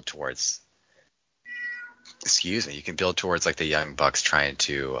build towards. Excuse me. You can build towards like the Young Bucks trying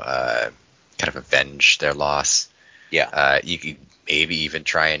to kind of avenge their loss. Yeah. You could maybe even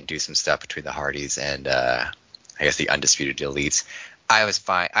try and do some stuff between the Hardys and I guess the Undisputed Elites. I was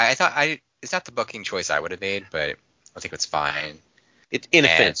fine. I thought it's not the booking choice I would have made, but I think it's fine. It's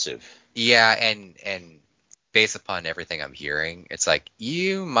inoffensive. And based upon everything I'm hearing, it's like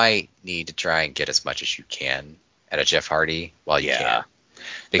you might need to try and get as much as you can out of Jeff Hardy while you can.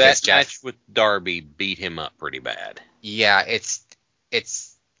 Because that match with Darby beat him up pretty bad. Yeah, it's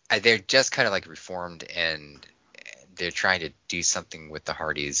they're just kind of like reformed and they're trying to do something with the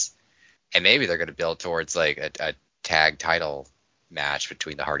Hardys, and maybe they're going to build towards like a tag title match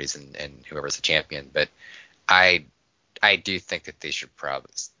between the Hardys and whoever's the champion. But I do think that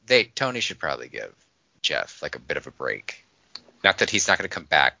Tony should probably give Jeff like a bit of a break. Not that he's not going to come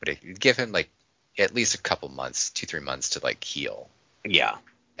back, but give him like at least a couple months, 2-3 months to like heal. Yeah.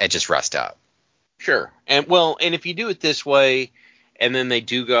 And just rest up. Sure. And if you do it this way and then they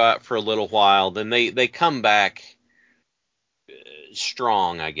do go out for a little while, then they come back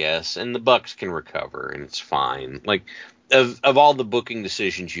strong, I guess, and the Bucks can recover and it's fine. Like of all the booking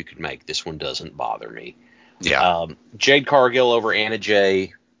decisions you could make, this one doesn't bother me. Yeah. Jade Cargill over Anna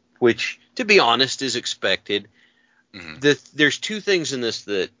Jay, which to be honest is expected. Mm-hmm. There's two things in this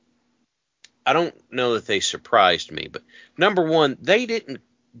that I don't know that they surprised me, but number one, they didn't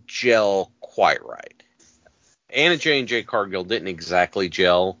gel quite right. Anna Jay and Jade Cargill didn't exactly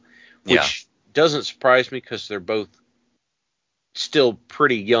gel, which doesn't surprise me because they're both still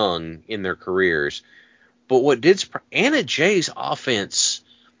pretty young in their careers. But what did surprise Anna Jay's offense,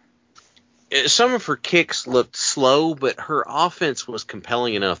 some of her kicks looked slow, but her offense was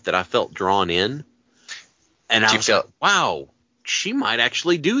compelling enough that I felt drawn in. And I was like, wow, she might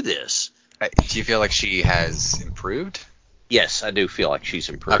actually do this. Do you feel like she has improved? Yes, I do feel like she's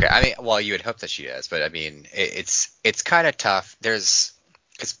improved. Okay, I mean, well, you would hope that she has, but I mean, it's kind of tough. It's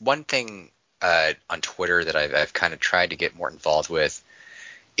one thing on Twitter that I've kind of tried to get more involved with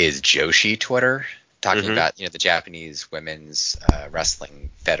is Joshi Twitter, talking about the Japanese women's wrestling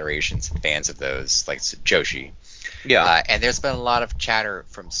federations and fans of those, like Joshi. Yeah, and there's been a lot of chatter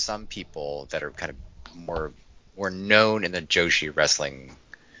from some people that are kind of more known in the Joshi wrestling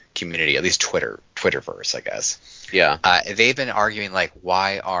community, at least Twitterverse, I guess. Yeah. They've been arguing like,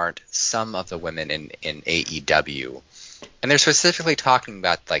 why aren't some of the women in AEW, and they're specifically talking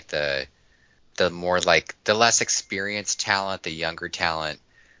about like the more like the less experienced talent, the younger talent,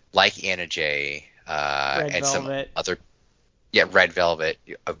 like Anna Jay, and some other. Yeah, Red Velvet.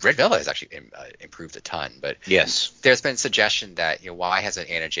 Red Velvet has actually improved a ton, but yes, there's been suggestion that why hasn't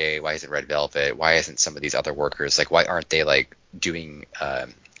Anna Jay, why isn't Red Velvet, why isn't some of these other workers, like why aren't they like doing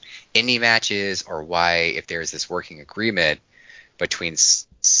indie matches, or why, if there's this working agreement between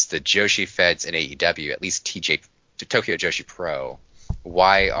the Joshi Feds and AEW, at least Tokyo Joshi Pro,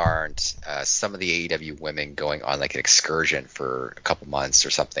 why aren't some of the AEW women going on like an excursion for a couple months or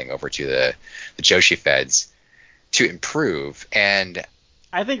something over to the Joshi Feds to improve? And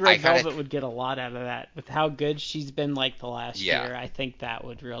I think Red Velvet would get a lot out of that with how good she's been like the last year. I think that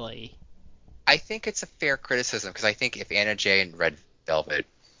would really. I think it's a fair criticism because I think if Anna Jay and Red Velvet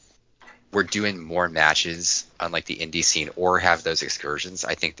were doing more matches on like the indie scene or have those excursions,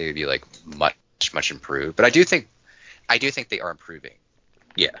 I think they would be like much improved. But I do think they are improving.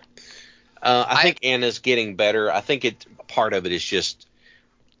 Yeah. I think Anna's getting better. I think part of it is just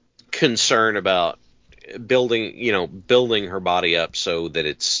concern about building her body up so that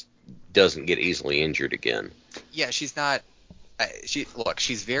it doesn't get easily injured again. Yeah, she's not.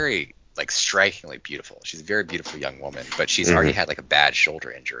 She's very like strikingly beautiful. She's a very beautiful young woman, but she's already had like a bad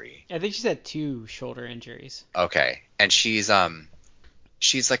shoulder injury. I think she's had 2 shoulder injuries. Okay, and she's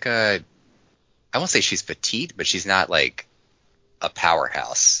like I won't say she's petite, but she's not like a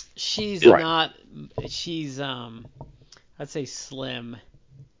powerhouse. She's not. She's I'd say slim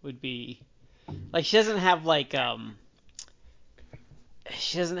would be like she doesn't have like a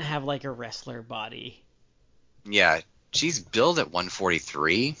wrestler body. Yeah, she's billed at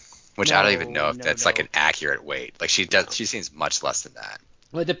 143, which I don't even know if that's like an accurate weight. Like she seems much less than that.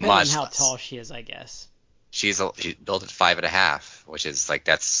 Well, it depends on how tall she is, I guess. She's billed at 5.5, which is like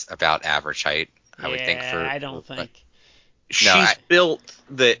that's about average height. I would think I don't think. She's built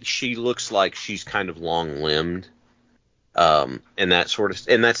that she looks like she's kind of long-limbed, and that sort of,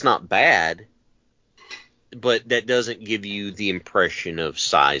 and that's not bad, but that doesn't give you the impression of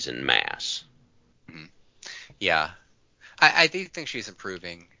size and mass. Mm-hmm. Yeah, I do think she's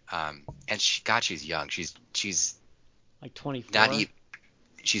improving, and she's young. She's like 24.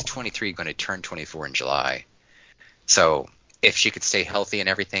 She's 23, going to turn 24 in July. So if she could stay healthy and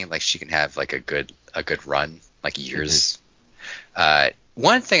everything, like she can have like a good run, like years.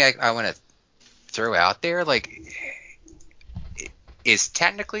 One thing I want to throw out there, like, is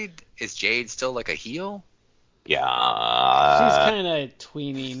Jade still like a heel? Yeah. She's kind of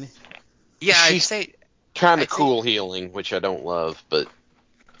tweening. Yeah, she's kind of cool healing, which I don't love, but.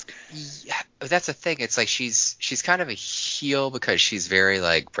 Yeah, that's the thing. It's like she's kind of a heel because she's very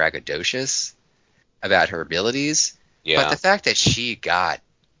like braggadocious about her abilities. Yeah. But the fact that she got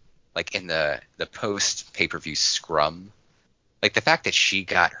like in the post pay-per-view scrum, like the fact that she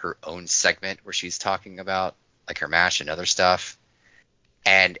got her own segment where she's talking about like her match and other stuff,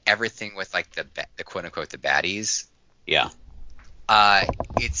 and everything with like the quote unquote the baddies. Yeah. I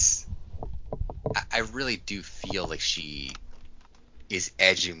really do feel like she is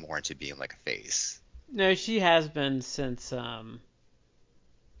edging more into being like a face. No, she has been since the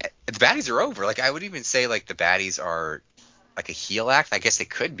baddies are over. Like I would even say like the baddies are like a heel act. I guess they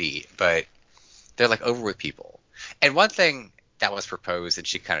could be, but they're like over with people. And one thing that was proposed, and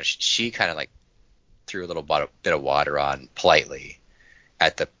she kind of like threw a little bit of water on politely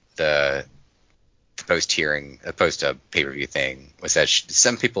at the post pay-per-view thing, was that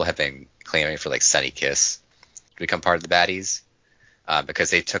some people have been claiming for like Sonny Kiss to become part of the baddies. Because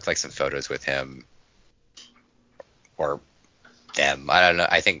they took like some photos with him or them. I don't know.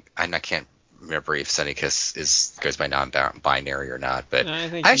 I can't remember if Sonny Kiss goes by non-binary or not. But no, I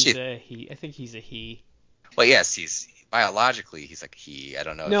think he's a he. I think he's a he. Well, yes, he's biologically he's like a he. I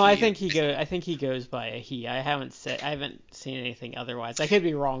don't know. No, I think he goes by a he. I haven't seen anything otherwise. I could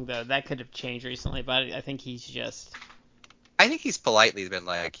be wrong though. That could have changed recently, but I think he's just. I think he's politely been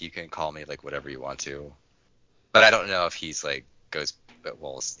like, you can call me like whatever you want to, but I don't know if he's like.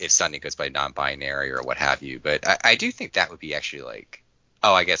 If Sonny goes by non-binary or what have you, but I do think that would be actually like,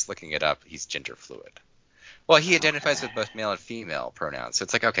 I guess looking it up, he's gender fluid. Well, he identifies with both male and female pronouns, so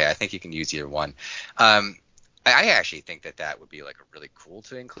it's like, okay, I think you can use either one. I actually think that would be like really cool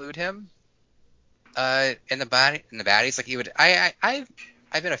to include him in the baddies. Like he would. I've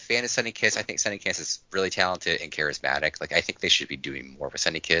been a fan of Sonny Kiss. I think Sonny Kiss is really talented and charismatic. Like I think they should be doing more with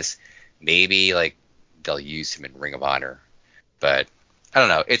Sonny Kiss. Maybe like they'll use him in Ring of Honor. But I don't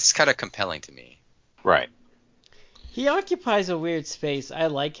know. It's kind of compelling to me. Right. He occupies a weird space. I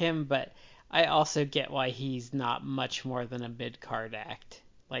like him, but I also get why he's not much more than a mid-card act.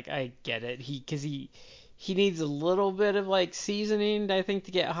 Like, I get it. Because he needs a little bit of, like, seasoning, I think,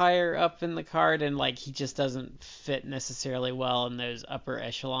 to get higher up in the card, and, like, he just doesn't fit necessarily well in those upper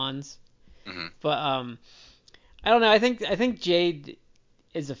echelons. Mm-hmm. But, I don't know. I think Jade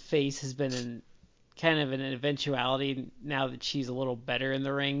as a face has been in kind of an eventuality now that she's a little better in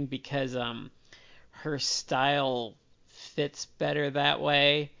the ring because her style fits better that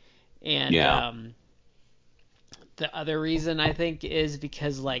way. And the other reason I think is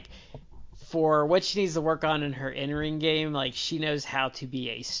because like for what she needs to work on in her in-ring game, like she knows how to be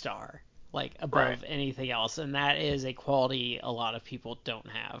a star, like above anything else, and that is a quality a lot of people don't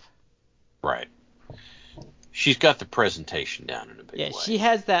have. Right. She's got the presentation down in a big way. Yeah, she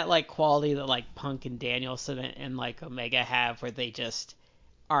has that like quality that like Punk and Danielson and like Omega have, where they just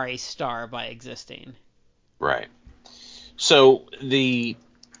are a star by existing. Right. So the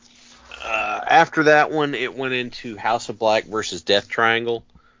after that one, it went into House of Black versus Death Triangle,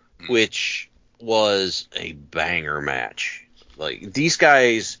 which was a banger match. Like, these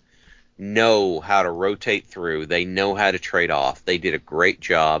guys know how to rotate through. They know how to trade off. They did a great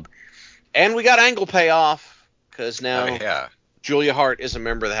job. And we got Angle payoff, because now Julia Hart is a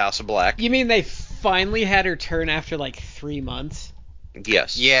member of the House of Black. You mean they finally had her turn after like 3 months?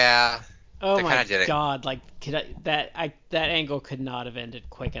 Yes. Yeah. Oh my god! Like that angle could not have ended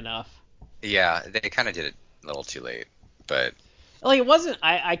quick enough. Yeah, they kind of did it a little too late, but like it wasn't.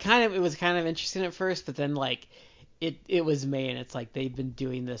 It was kind of interesting at first, but then like it was May, and it's like they've been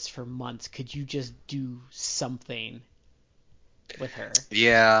doing this for months. Could you just do something with her?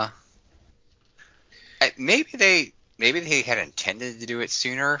 Yeah. Maybe they had intended to do it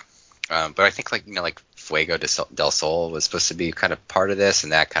sooner, but I think like Fuego del Sol was supposed to be kind of part of this,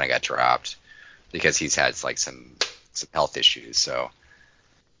 and that kind of got dropped because he's had like some health issues. So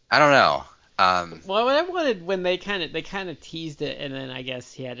I don't know. Well, what I wanted when they kind of teased it, and then I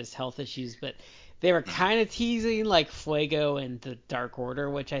guess he had his health issues, but they were kind of teasing like Fuego and the Dark Order,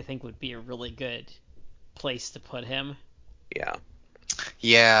 which I think would be a really good place to put him. Yeah.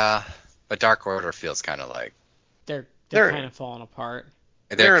 Yeah, but Dark Order feels kind of like they're kind of falling apart.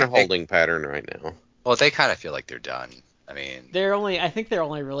 They're in a holding pattern right now. Well, they kind of feel like they're done. I mean, I think they're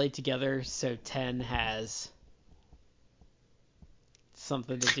only really together so Ten has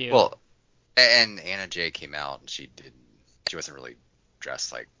something to do. Well, and Anna Jay came out and she wasn't really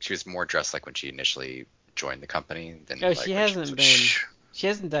dressed like, she was more dressed like when she initially joined the company than she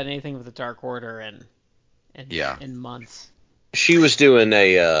hasn't done anything with the Dark Order in months. She was doing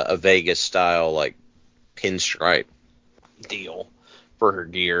a Vegas style like pinstripe deal for her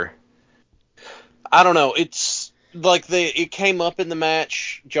gear. I don't know. It's like it came up in the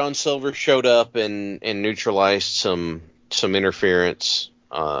match. John Silver showed up and neutralized some interference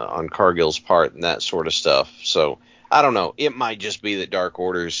on Cargill's part and that sort of stuff. So I don't know. It might just be that Dark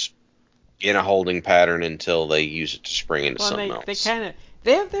Order's in a holding pattern until they use it to spring into something else.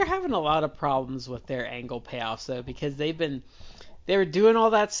 They're having a lot of problems with their Angle payoffs though, because they were doing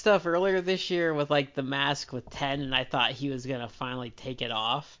all that stuff earlier this year with like the mask with 10, and I thought he was gonna finally take it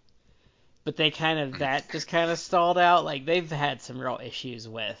off. But that just kind of stalled out. Like they've had some real issues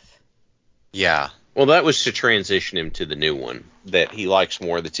with. Yeah. Well, that was to transition him to the new one that he likes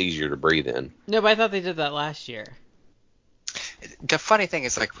more, that's easier to breathe in. No, but I thought they did that last year. The funny thing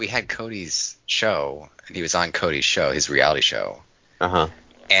is, like, we had Cody's show, and he was on Cody's show, his reality show. Uh-huh.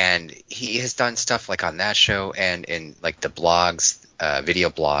 And he has done stuff like on that show and in like the blogs, video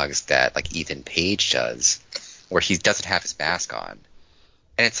blogs that like Ethan Page does, where he doesn't have his mask on.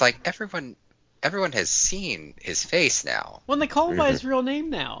 And it's like everyone has seen his face now. Well, they call him by his real name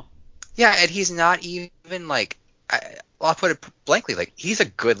now. Yeah, and he's not even like, I'll put it blankly, like he's a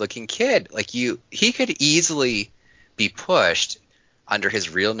good-looking kid. Like he could easily be pushed under his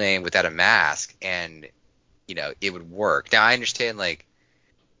real name without a mask, and it would work. Now I understand like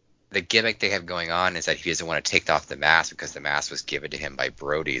the gimmick they have going on is that he doesn't want to take off the mask because the mask was given to him by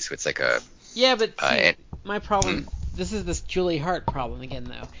Brody, so it's like a but my problem. This is this Julie Hart problem again,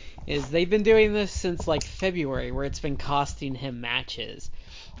 though, is they've been doing this since like February, where it's been costing him matches,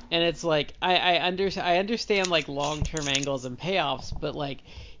 and it's like I understand like long-term angles and payoffs, but like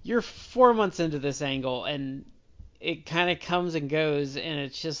you're 4 months into this angle and it kind of comes and goes, and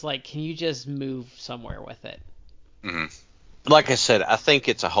it's just like, can you just move somewhere with it? Mm-hmm. Like I said, I think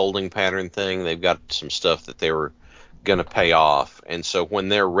it's a holding pattern thing. They've got some stuff that they were going to pay off, and so when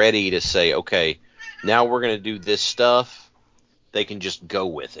they're ready to say, okay, now we're going to do this stuff, they can just go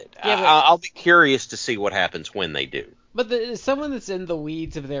with it. Yeah, I'll be curious to see what happens when they do. But someone that's in the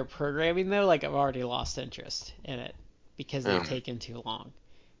weeds of their programming, though, like I've already lost interest in it because they've taken too long.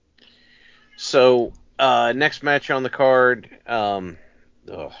 So, next match on the card,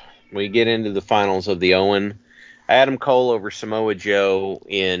 we get into the finals of the Owen. Adam Cole over Samoa Joe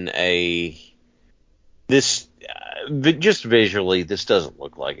in just visually, this doesn't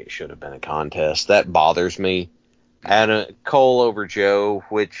look like it should have been a contest. That bothers me. Adam Cole over Joe,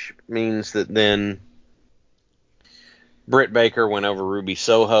 which means that then Britt Baker went over Ruby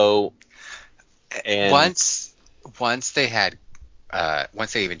Soho. And once they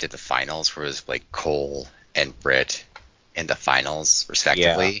even did the finals, where it was like Cole and Britt in the finals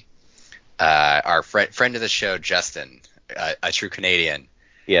respectively. Yeah. Our friend of the show, Justin, a true Canadian.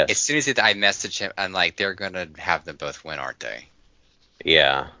 Yes. As soon as I messaged him, I'm like, they're gonna have them both win, aren't they?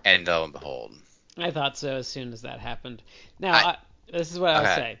 Yeah. And lo and behold, I thought so as soon as that happened. Now, this is what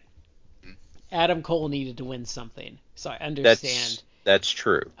I'll say. Adam Cole needed to win something, so I understand. That's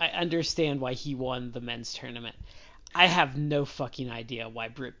true. I understand why he won the men's tournament. I have no fucking idea why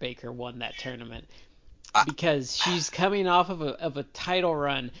Britt Baker won that tournament, because she's coming off of a title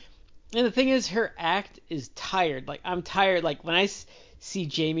run And the thing is, her act is tired. Like, I'm tired. Like, when I see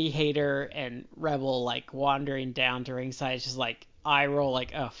Jamie Hayter and Rebel, like, wandering down to ringside, it's just like, eye roll,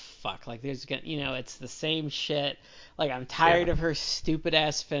 like, oh, fuck. Like, there's gonna, it's the same shit. Like, I'm tired of her stupid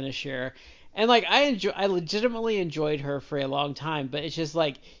ass finisher. And, like, I legitimately enjoyed her for a long time, but it's just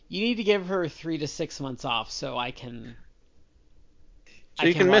like, you need to give her 3 to 6 months off so I can. So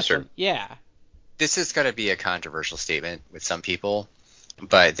you can miss her. Yeah. This is going to be a controversial statement with some people,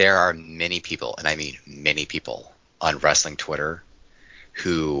 but there are many people, and I mean many people, on wrestling Twitter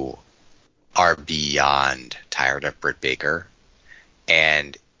who are beyond tired of Britt Baker.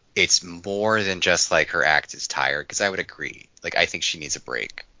 And it's more than just like her act is tired, because I would agree. Like, I think she needs a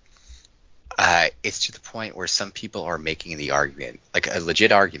break. It's to the point where some people are making the argument, like a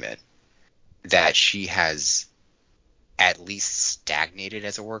legit argument, that she has at least stagnated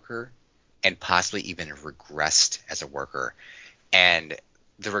as a worker and possibly even regressed as a worker. And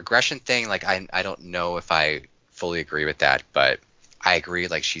the regression thing, like, I don't know if I fully agree with that, but I agree,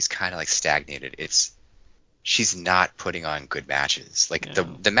 like, she's kind of like stagnated. She's not putting on good matches. Like,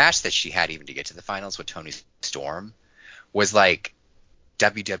 the match that she had even to get to the finals with Toni Storm was like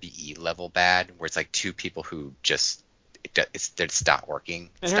WWE level bad, where it's like two people who just it's not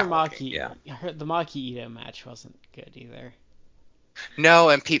working. And her Maki, the Maki Ito match wasn't good either. No,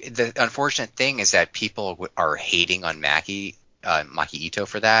 and the unfortunate thing is that people are hating on Maki Ito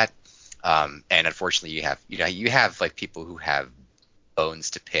for that, and unfortunately you have like people who have bones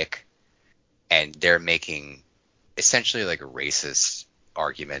to pick, and they're making essentially like racist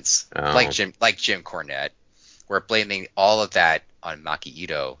arguments, like Jim Cornette. We're blaming all of that on Maki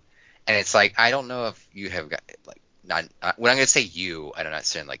Ito, and it's like, I don't know if you have got, like, not when I'm gonna say you, I don't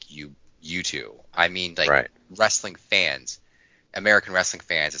understand like you two. I mean, like, wrestling fans, American wrestling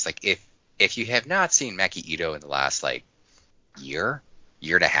fans. It's like, if you have not seen Maki Ito in the last like year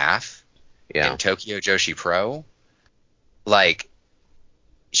and a half in Tokyo Joshi Pro, like,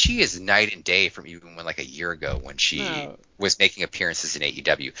 she is night and day from even when like a year ago when she was making appearances in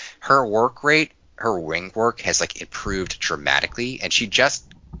AEW. Her work rate, her ring work has like improved dramatically, and she just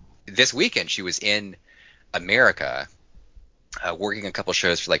this weekend she was in America working a couple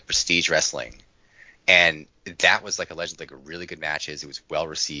shows for like Prestige Wrestling, and that was like allegedly like a really good matches. It was well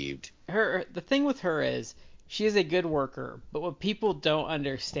received. The thing with her is she is a good worker, but what people don't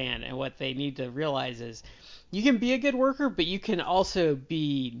understand and what they need to realize is you can be a good worker, but you can also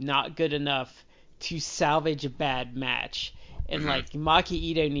be not good enough to salvage a bad match. And like, Maki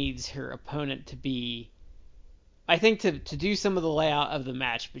Ito needs her opponent to be, I think, to do some of the layout of the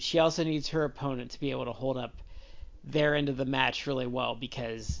match, but she also needs her opponent to be able to hold up their end of the match really well,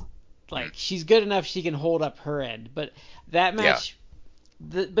 because like, she's good enough she can hold up her end. But that match,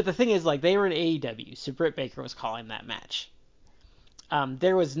 but the thing is, like, they were in AEW, so Britt Baker was calling that match.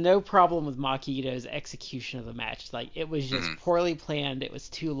 There was no problem with Maki Ito's execution of the match. Like, it was just poorly planned. It was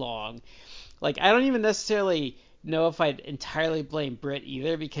too long. Like, I don't even necessarily know if I'd entirely blame Britt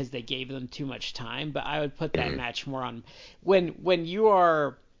either, because they gave them too much time, but I would put that match more on when you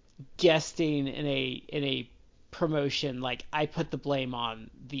are guesting in a promotion. Like, I put the blame on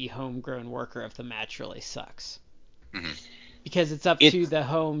the homegrown worker if the match really sucks, because it's up to the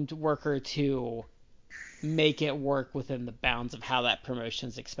homed worker to make it work within the bounds of how that promotion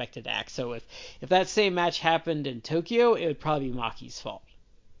is expected to act. So if that same match happened in Tokyo, it would probably be Maki's fault.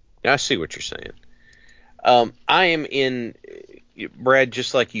 I see what you're saying. I am in, Brad,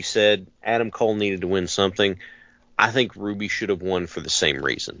 just like you said, Adam Cole needed to win something. I think Ruby should have won for the same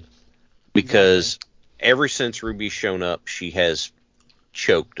reason. Because ever since Ruby's shown up, she has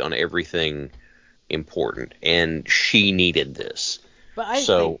choked on everything important, and she needed this. But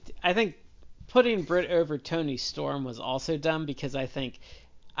I think putting Britt over Toni Storm was also dumb, because I think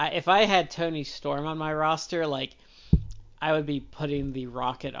if I had Toni Storm on my roster, like, I would be putting the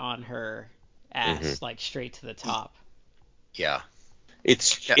rocket on her ass, like, straight to the top. Yeah.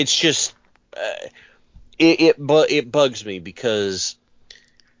 It's just it bugs me, because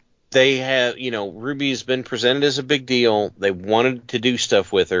they have, Ruby's been presented as a big deal. They wanted to do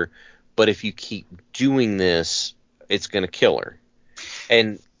stuff with her, but if you keep doing this, it's going to kill her.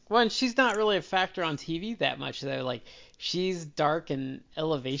 And she's not really a factor on TV that much, though. Like, she's dark and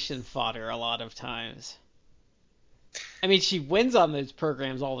elevation fodder a lot of times. I mean, she wins on those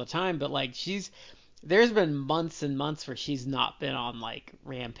programs all the time, but like, there's been months and months where she's not been on like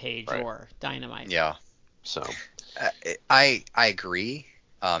Rampage or Dynamite. Yeah. So I agree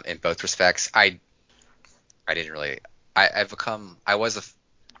in both respects. I didn't really. I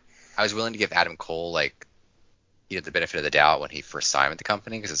was willing to give Adam Cole like, the benefit of the doubt when he first signed with the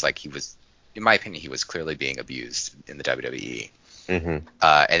company, because it's like, he was, in my opinion, he was clearly being abused in the WWE. Mm-hmm.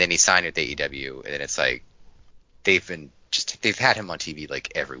 And then he signed with AEW, and then it's like they've had him on TV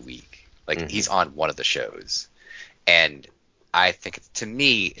like every week. Like he's on one of the shows, and I think to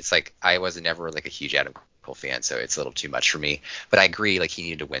me it's like I was never like a huge Adam Cole fan, so it's a little too much for me. But I agree, like he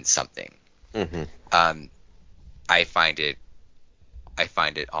needed to win something. I find it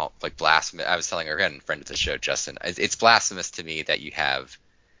all like blasphemous. I was telling our friend of the show, Justin, it's blasphemous to me that you have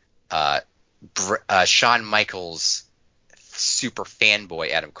Shawn Michaels super fanboy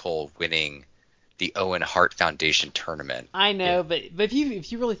Adam Cole winning the Owen Hart Foundation tournament. I know, but if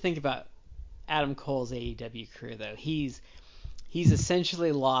you really think about Adam Cole's AEW career, though, he's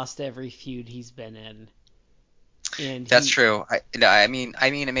essentially lost every feud he's been in. And that's true. I mean,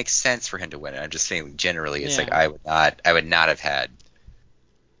 it makes sense for him to win it. I'm just saying, generally, it's like I would not have had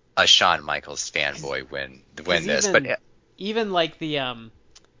a Shawn Michaels fanboy win this. But even like the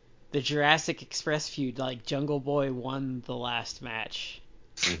Jurassic Express feud, like Jungle Boy won the last match.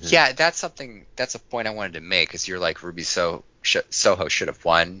 Yeah, that's a point I wanted to make, because you're like Ruby Soho should have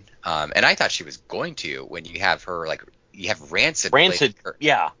won, and I thought she was going to. When you have her, like you have Rancid,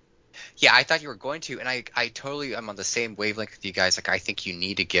 yeah, I thought you were going to, and I totally am on the same wavelength with you guys. Like I think you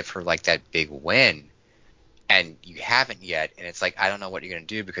need to give her like that big win, and you haven't yet, and it's like I don't know what you're gonna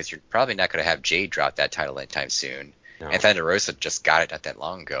do, because you're probably not gonna have Jade drop that title anytime soon. No. And Thunder Rosa just got it not that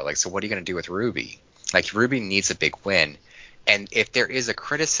long ago. Like, so what are you gonna do with Ruby? Like Ruby needs a big win. And if there is a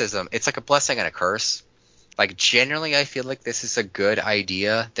criticism, it's like a blessing and a curse. Like generally, I feel like this is a good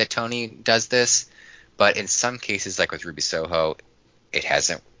idea that Tony does this, but in some cases, like with Ruby Soho, it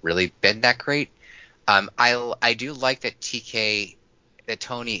hasn't really been that great. I do like that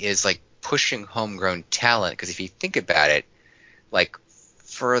Tony is like pushing homegrown talent, because if you think about it, like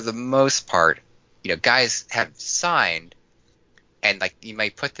for the most part, guys have signed, and like you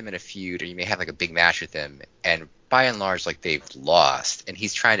might put them in a feud, or you may have like a big match with them, and by and large, like they've lost, and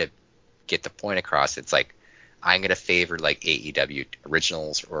he's trying to get the point across. It's like, I'm going to favor like AEW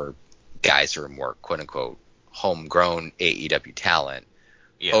originals, or guys who are more quote unquote homegrown AEW talent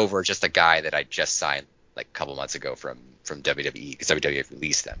over just a guy that I just signed like a couple months ago from WWE, because WWE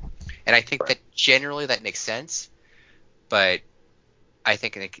released them. And I think that generally that makes sense, but I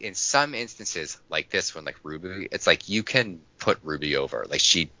think in some instances like this one, like Ruby, it's like you can put Ruby over. Like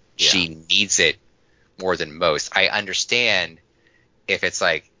she needs it more than most. I understand if it's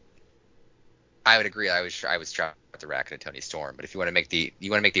like, I would agree. I was dropped the racket of Tony Storm, but if you want to make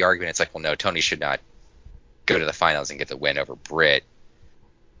the argument, it's like, well, no, Tony should not go to the finals and get the win over Britt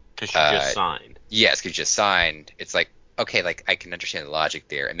because she just signed. Yes, because you just signed. It's like, okay, like I can understand the logic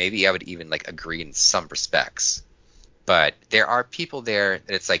there, and maybe I would even like agree in some respects. But there are people there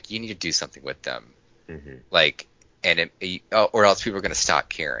that it's like you need to do something with them, like, or else people are going to stop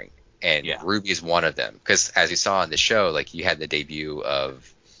caring. And Ruby is one of them, because as you saw on the show, like you had the debut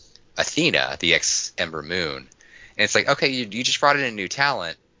of Athena, the ex-Ember Moon, and it's like, okay, you just brought in a new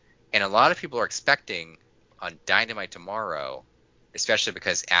talent, and a lot of people are expecting on Dynamite tomorrow, especially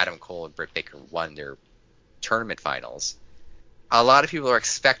because Adam Cole and Britt Baker won their tournament finals. A lot of people are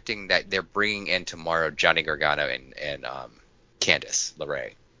expecting that they're bringing in tomorrow Johnny Gargano and Candice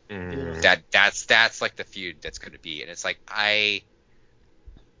LeRae. That's like the feud that's going to be, and it's like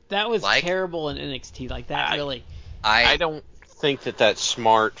that was like, terrible in NXT. Like that really. I don't think that's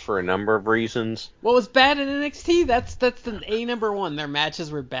smart for a number of reasons. What was bad in NXT? That's the number one. Their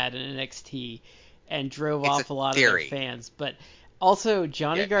matches were bad in NXT and drove off a lot of their fans. But also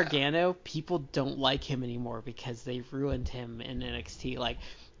Johnny Gargano, people don't like him anymore because they ruined him in NXT. Like,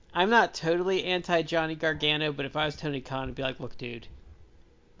 I'm not totally anti Johnny Gargano, but if I was Tony Khan, I'd be like, look, dude,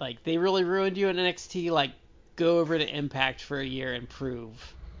 like they really ruined you in NXT. Like, go over to Impact for a year and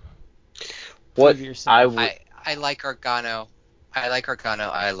prove. Yourself. I like Gargano. I like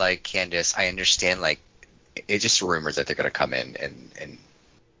Candice. I understand, like, it's just rumors that they're going to come in and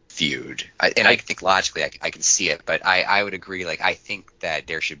feud. I think logically I can see it, but I would agree. Like, I think that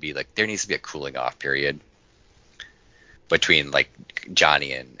there needs to be a cooling off period between, like,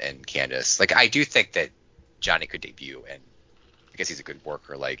 Johnny and Candice. Like, I do think that Johnny could debut, and because he's a good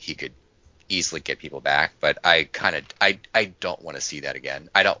worker, like, he could easily get people back, but I don't want to see that again.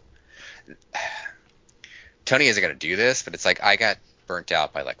 Tony isn't going to do this, but it's like I got burnt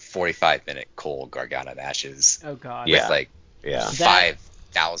out by like 45-minute Cole Gargano matches. Oh god. With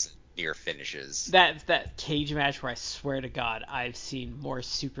 5,000 near finishes. That cage match where I swear to God I've seen more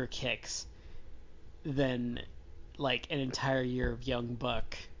super kicks than like an entire year of Young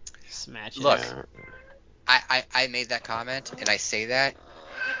Buck matches. Look, I made that comment, and I say that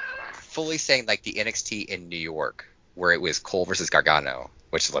fully saying like the NXT in New York where it was Cole versus Gargano,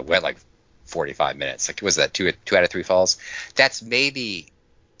 which went like 45 minutes. Like, was that two out of 3 falls? That's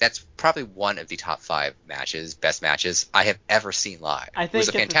probably one of the top 5 best matches I have ever seen live. I think it was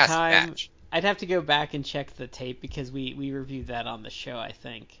a fantastic match. I'd have to go back and check the tape because we reviewed that on the show, I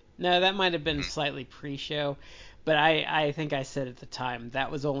think. No, that might have been slightly pre-show, but I think I said at the time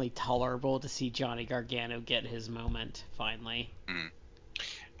that was only tolerable to see Johnny Gargano get his moment finally.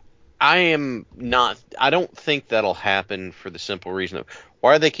 I don't think that'll happen for the simple reason of,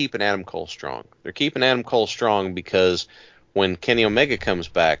 why are they keeping Adam Cole strong? They're keeping Adam Cole strong because when Kenny Omega comes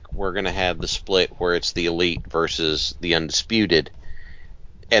back, we're going to have the split where it's the Elite versus the Undisputed.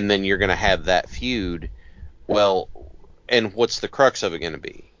 And then you're going to have that feud. Well, and what's the crux of it going to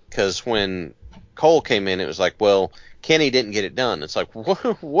be? Because when Cole came in, it was like, well, Kenny didn't get it done. It's like,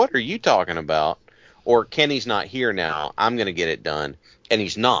 what are you talking about? Or Kenny's not here now, I'm going to get it done. And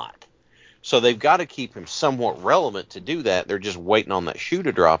he's not. So they've got to keep him somewhat relevant to do that. They're just waiting on that shoe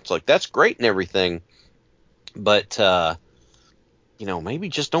to drop. It's like, that's great and everything. But, maybe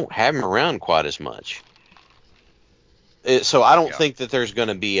just don't have him around quite as much. So I don't think that there's going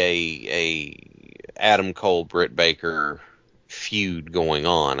to be a Adam Cole, Britt Baker feud going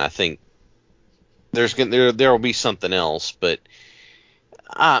on. I think there will be something else, but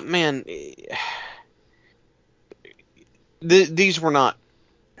man, these were not.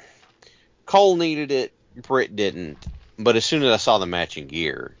 Cole needed it, Britt didn't. But as soon as I saw the matching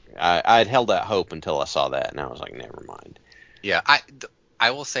gear, I had held out hope until I saw that, and I was like, never mind. Yeah,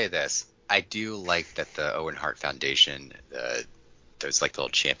 I will say this. I do like that the Owen Hart Foundation, those like little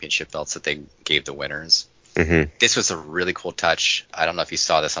championship belts that they gave the winners. Mm-hmm. This was a really cool touch. I don't know if you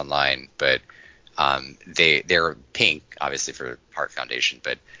saw this online, but they're pink, obviously for Hart Foundation.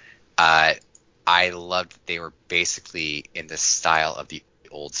 But I loved they were basically in the style of the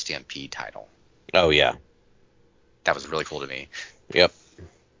old Stampede title. Oh yeah, that was really cool to me. Yep.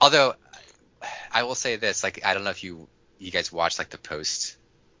 Although I will say this, like, I don't know if you guys watched like the post.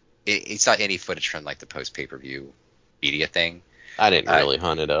 It's not any footage from like the post pay-per-view media thing. I didn't really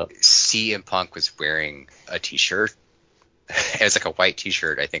hunt it up. CM Punk was wearing a t-shirt. It was like a white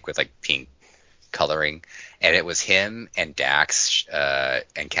t-shirt, I think, with like pink coloring, and it was him and Dax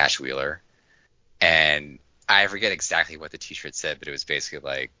and Cash Wheeler. And I forget exactly what the t-shirt said, but it was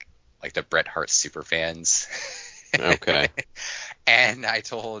basically like the Bret Hart super fans. Okay. And I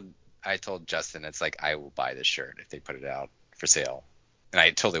told Justin, it's like, I will buy this shirt if they put it out for sale. And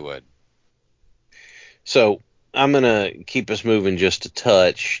I totally would. So I'm going to keep us moving just a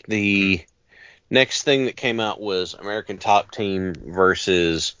touch. The next thing that came out was American Top Team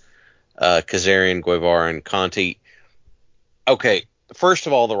versus Kazarian, Guevara, and Conti. Okay, first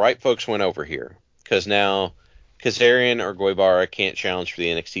of all, the right folks went over here, because now Kazarian or Guevara can't challenge for the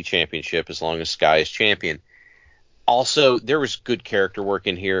NXT Championship as long as Sky is champion. Also, there was good character work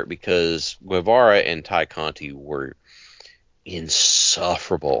in here because Guevara and Ty Conti were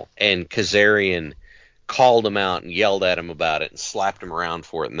insufferable, and Kazarian called him out and yelled at him about it and slapped him around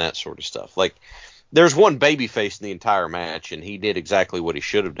for it and that sort of stuff. Like, there's one babyface in the entire match, and he did exactly what he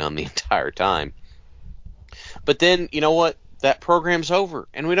should have done the entire time. But then, you know what? That program's over,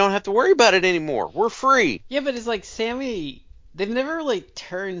 and we don't have to worry about it anymore. We're free. Yeah, but it's like Sammy. They've never really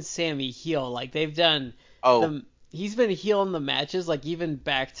turned Sammy heel. Like, they've done. He's been heel in the matches. Like, even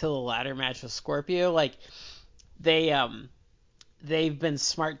back to the ladder match with Scorpio. Like, they've been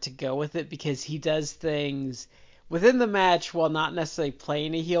smart to go with it because he does things within the match while not necessarily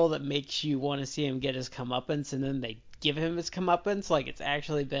playing a heel that makes you want to see him get his comeuppance, and then they give him his comeuppance. Like, it's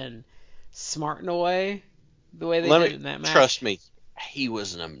actually been smart in a way, the way they did it in that match. Trust me, he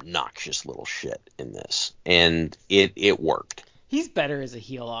was an obnoxious little shit in this, and it worked. He's better as a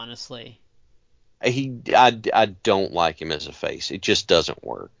heel, honestly. I don't like him as a face. It just doesn't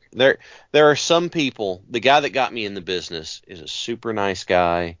work. There are some people. The guy that got me in the business is a super nice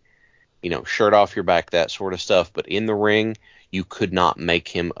guy, shirt off your back, that sort of stuff. But in the ring, you could not make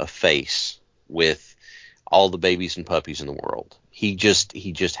him a face with all the babies and puppies in the world. He just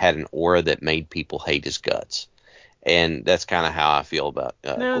had an aura that made people hate his guts, and that's kind of how I feel about.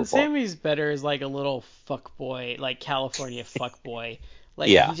 No, Sammy's better as like a little fuckboy, like California fuckboy. Like,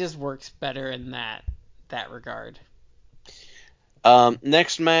 yeah. He just works better in that regard.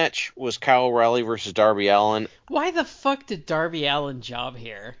 Next match was Kyle O'Reilly versus Darby Allin. Why the fuck did Darby Allin job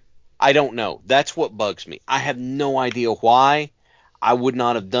here? I don't know. That's what bugs me. I have no idea why. I would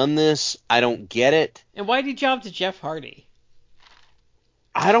not have done this. I don't get it. And why did he job to Jeff Hardy?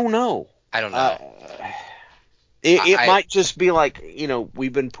 I don't know. It might just be like,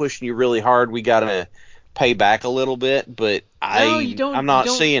 we've been pushing you really hard. We got to pay back a little bit, but I'm not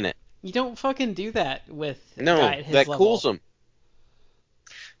seeing it. You don't fucking do that with no, a guy at his that level. cools him.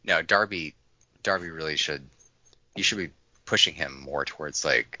 No, Darby Darby really should be pushing him more towards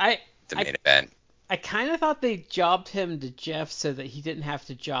like the main I event. I kind of thought they jobbed him to Jeff so that he didn't have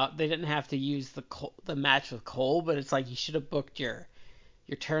to they didn't have to use the match with Cole, but it's like you should have booked your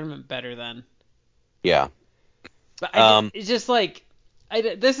tournament better then. Yeah. But it's just like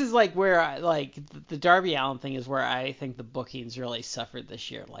this is like where the Darby Allin thing is where I think the bookings really suffered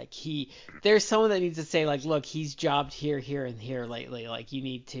this year. Like there's someone that needs to say like, look, he's jobbed here, here, and here lately. Like you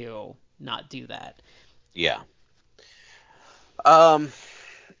need to not do that. Yeah.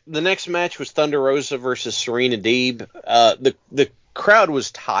 The next match was Thunder Rosa versus Serena Deeb. The crowd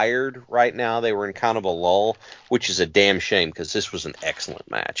was tired right now. They were in kind of a lull, which is a damn shame because this was an excellent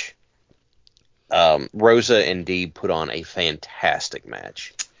match. Rosa and Deeb put on a fantastic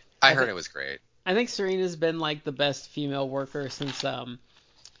match. I heard it was great. I think Serena's been like the best female worker since in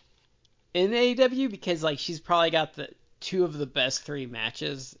AEW because like she's probably got the two of the best 3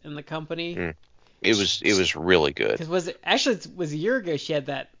 matches in the company. It was really good. Because it was a year ago she had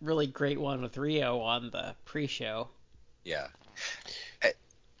that really great one with Rio on the pre-show. Yeah.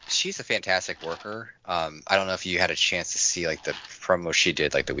 She's a fantastic worker. I don't know if you had a chance to see like the promo she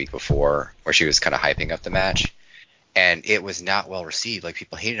did like the week before where she was kind of hyping up the match, and it was not well received. Like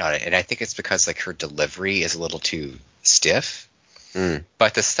people hated on it, and I think it's because like her delivery is a little too stiff.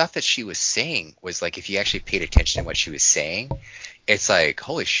 But the stuff that she was saying was like if you actually paid attention to what she was saying, it's like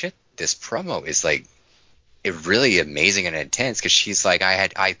holy shit, this promo is like it really amazing and intense because she's like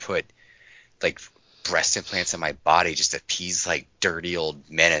I put like breast implants in my body just to appease like dirty old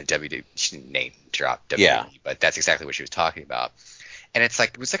men in WWE. She didn't name drop WWE, but that's exactly what she was talking about. And it's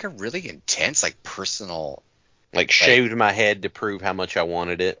like it was like a really intense, like personal, like shaved my head to prove how much I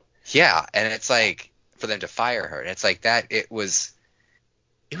wanted it. Yeah, and it's like for them to fire her, and it's like that. It was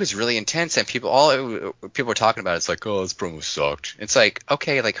really intense, and people were talking about it, it's like, oh, this promo sucked. It's like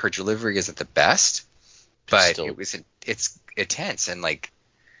okay, like her delivery isn't the best, but it's intense and like.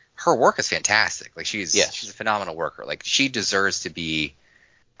 Her work is fantastic. Like she's a phenomenal worker. Like she deserves to be.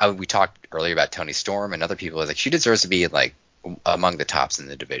 We talked earlier about Toni Storm and other people. Like she deserves to be like among the tops in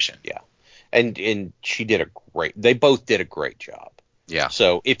the division. Yeah, and she did They both did a great job. Yeah.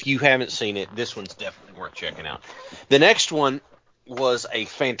 So if you haven't seen it, this one's definitely worth checking out. The next one was a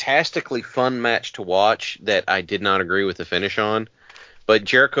fantastically fun match to watch that I did not agree with the finish on. But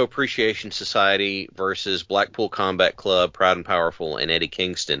Jericho Appreciation Society versus Blackpool Combat Club, Proud and Powerful, and Eddie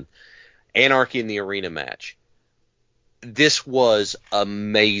Kingston. Anarchy in the Arena match. This was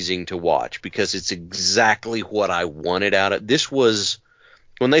amazing to watch because it's exactly what I wanted out of it. This was,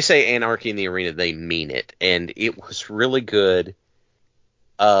 when they say Anarchy in the Arena, they mean it. And it was really good.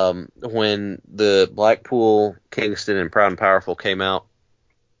 When the Blackpool, Kingston, and Proud and Powerful came out,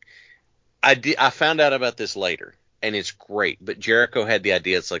 I found out about this later. And it's great, but Jericho had the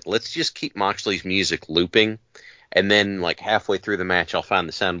idea. It's like, let's just keep Moxley's music looping, and then like halfway through the match, I'll find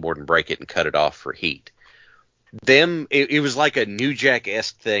the soundboard and break it and cut it off for heat. It was like a New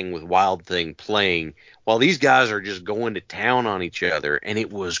Jack-esque thing with Wild Thing playing while these guys are just going to town on each other, and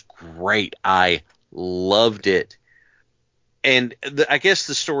it was great. I loved it. And I guess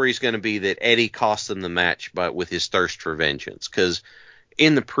the story is going to be that Eddie cost them the match with his thirst for vengeance, because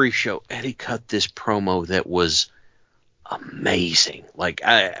in the pre-show, Eddie cut this promo that was amazing. Like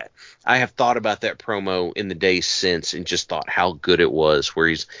I have thought about that promo in the days since and just thought how good it was,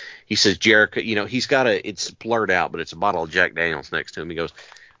 where he says Jericho, he's got it's blurred out, but it's a bottle of Jack Daniels next to him. He goes,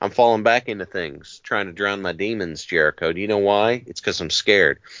 I'm falling back into things, trying to drown my demons, Jericho. Do you know why? It's because I'm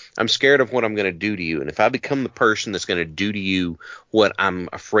scared. I'm scared of what I'm going to do to you. And if I become the person that's going to do to you what I'm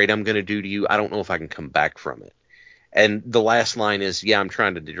afraid I'm going to do to you, I don't know if I can come back from it. And the last line is, I'm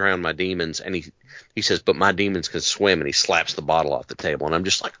trying to drown my demons. And he says, but my demons can swim. And he slaps the bottle off the table. And I'm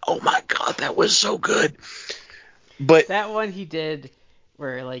just like, oh, my God, that was so good. But that one he did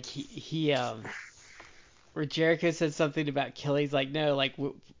where, like, where Jericho said something about killing. He's like, no, like,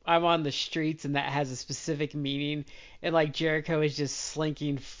 I'm on the streets, and that has a specific meaning. And, like, Jericho is just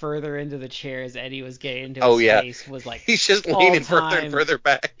slinking further into the chair as Eddie was getting into his face. Was like, he's just leaning further and further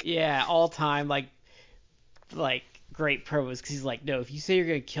back. Yeah, all time, like great promos, because he's like, no, if you say you're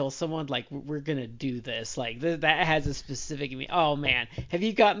gonna kill someone, like, we're gonna do this. Like, that has a specific meaning. Oh man, have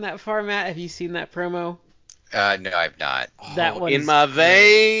you gotten that far, Matt? Have you seen that promo? No, I've not. That one in my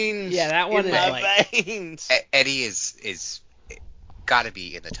veins. Yeah, that one in is my like veins. Eddie is got to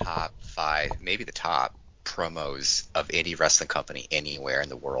be in the top 5, maybe the top promos of any wrestling company anywhere in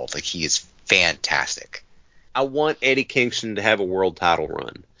the world. Like, he is fantastic. I want Eddie Kingston to have a world title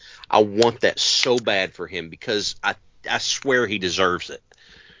run. I want that so bad for him because I swear he deserves it.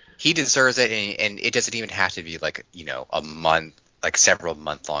 He deserves it, and it doesn't even have to be like, a month like several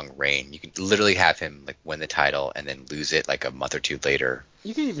month-long reign. You could literally have him like win the title and then lose it like a month or two later.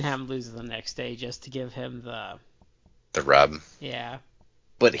 You could even have him lose it the next day just to give him the rub. Yeah.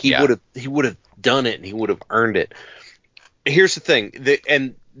 But he would have done it, and he would have earned it. Here's the thing,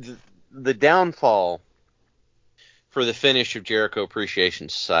 the downfall for the finish of Jericho Appreciation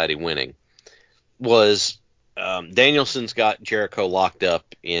Society winning was Danielson's got Jericho locked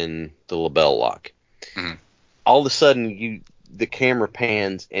up in the LeBell Lock. Mm-hmm. All of a sudden, the camera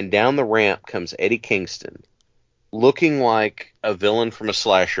pans, and down the ramp comes Eddie Kingston, looking like a villain from a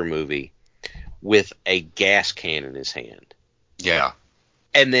slasher movie, with a gas can in his hand. Yeah.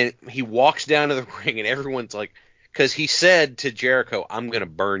 And then he walks down to the ring, and everyone's like, because he said to Jericho, "I'm going to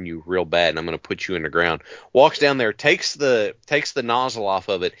burn you real bad, and I'm going to put you in the ground." Walks down there, takes the nozzle off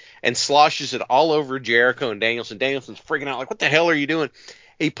of it, and sloshes it all over Jericho and Danielson. Danielson's freaking out, like, "What the hell are you doing?"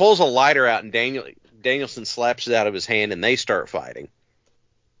 He pulls a lighter out, and Danielson slaps it out of his hand, and they start fighting.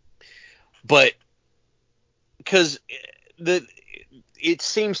 But because it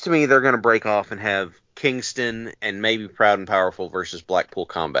seems to me they're going to break off and have Kingston and maybe Proud and Powerful versus Blackpool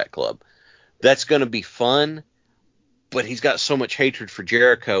Combat Club. That's going to be fun, but he's got so much hatred for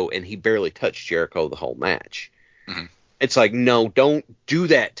Jericho, and he barely touched Jericho the whole match. Mm-hmm. It's like, no, don't do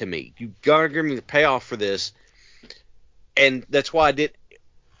that to me. You got to give me the payoff for this. And that's why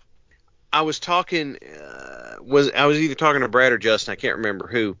I was talking, I was either talking to Brad or Justin, I can't remember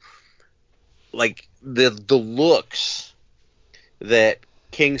who, like the looks that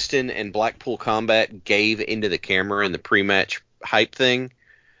Kingston and Blackpool Combat gave into the camera in the pre-match hype thing.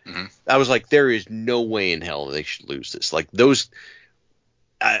 Mm-hmm. I was like, there is no way in hell they should lose this. Like those,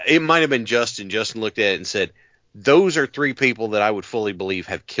 it might have been Justin. Justin looked at it and said, those are three people that I would fully believe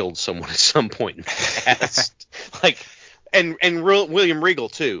have killed someone at some point in the past. Like, and William Regal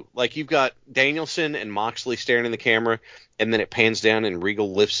too. Like you've got Danielson and Moxley staring in the camera, and then it pans down and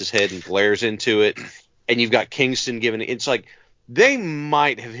Regal lifts his head and glares into it, and you've got Kingston giving it. It's like they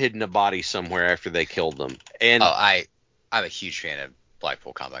might have hidden a body somewhere after they killed them. And I'm a huge fan of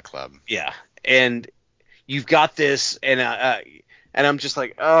Blackpool Combat Club. Yeah, and you've got this, and I'm just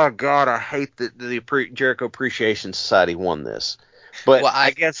like, oh god, I hate that the Jericho Appreciation Society won this. But well,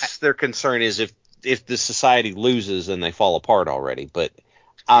 I guess their concern is if the society loses, then they fall apart already. But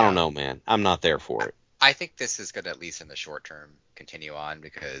I don't know, man. I'm not there for it. I think this is going to, at least in the short term, continue on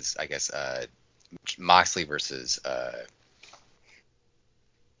because I guess Moxley versus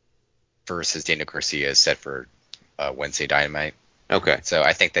Daniel Garcia is set for Wednesday Dynamite. Okay. So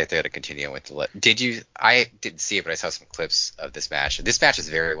I think that they're going to continue with the. I didn't see it, but I saw some clips of this match. This match is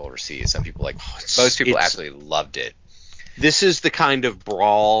very well received. Some people most people absolutely loved it. This is the kind of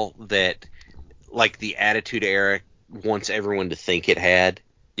brawl that, like, the Attitude Era wants everyone to think it had.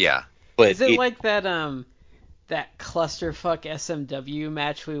 Yeah. But is it like that that clusterfuck SMW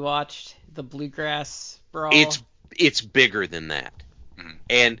match we watched, the Bluegrass Brawl? It's bigger than that. Mm-hmm.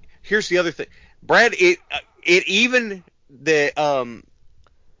 And here's the other thing, Brad. It even the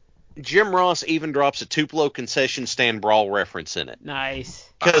Jim Ross even drops a Tupelo concession stand brawl reference in it. Nice.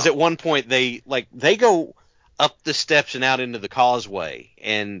 Because at one point they go up the steps and out into the causeway,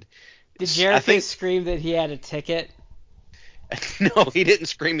 and did Jericho scream that he had a ticket? No, he didn't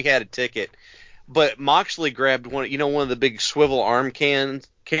scream he had a ticket. But Moxley grabbed one of the big swivel arm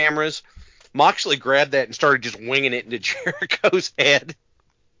cameras. Moxley grabbed that and started just winging it into Jericho's head.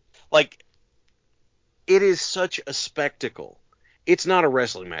 Like, it is such a spectacle. It's not a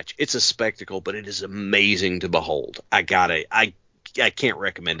wrestling match. It's a spectacle, but it is amazing to behold. I can't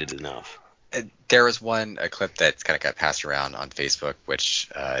recommend it enough. There was a clip that kind of got passed around on Facebook, which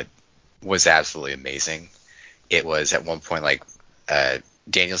was absolutely amazing. It was at one point like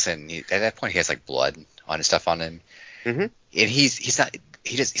Danielson. At that point, he has like blood on his stuff on him, mm-hmm. and he's not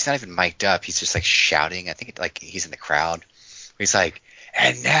even mic'd up. He's just like shouting. I think he's in the crowd. He's like,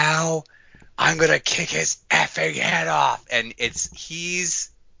 and now I'm gonna kick his effing head off. And the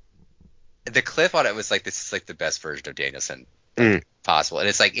clip on it was like, this is like the best version of Danielson possible. And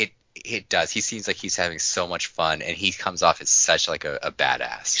it's like it does. He seems like he's having so much fun, and he comes off as such like a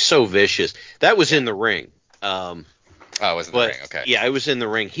badass. So vicious. That was in the ring. It was in the ring. Okay. Yeah, it was in the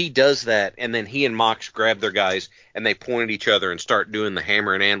ring. He does that, and then he and Mox grab their guys, and they point at each other and start doing the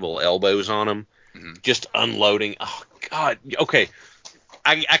hammer and anvil elbows on them, just unloading. Oh God. Okay.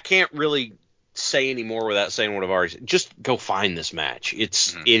 I can't really say any more without saying what I've already said. Just go find this match.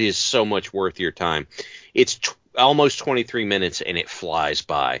 It is so much worth your time. It's almost 23 minutes, and it flies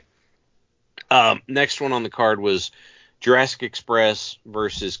by. Next one on the card was Jurassic Express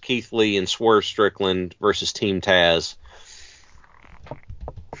versus Keith Lee and Swerve Strickland versus Team Taz.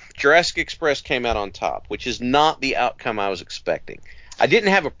 Jurassic Express came out on top, which is not the outcome I was expecting. I didn't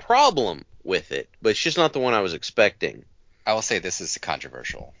have a problem with it, but it's just not the one I was expecting. I will say this is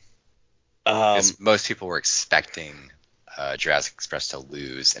controversial. Because most people were expecting Jurassic Express to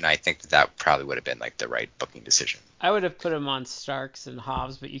lose, and I think that probably would have been like the right booking decision. I would have put him on Starks and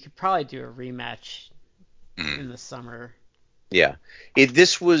Hobbs, but you could probably do a rematch in the summer. Yeah.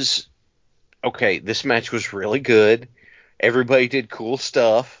 This match was really good. Everybody did cool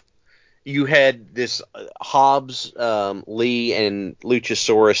stuff. You had this Hobbs, Lee, and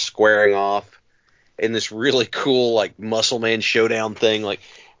Luchasaurus squaring off in this really cool, like, Muscle Man showdown thing. Like,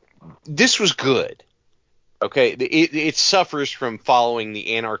 this was good. Okay? It suffers from following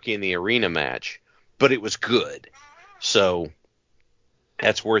the Anarchy in the Arena match, but it was good. So,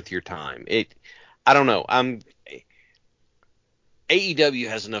 that's worth your time. I don't know. AEW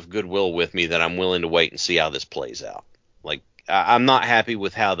has enough goodwill with me that I'm willing to wait and see how this plays out. Like, I'm not happy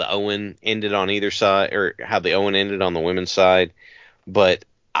with how the Owen ended on either side, or how the Owen ended on the women's side, but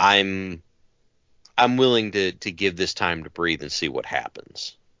I'm willing to give this time to breathe and see what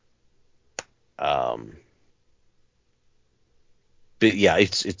happens. But yeah,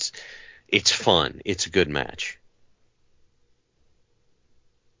 it's fun. It's a good match.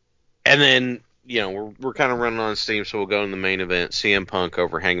 And then, we're kind of running on steam, so we'll go in the main event. CM Punk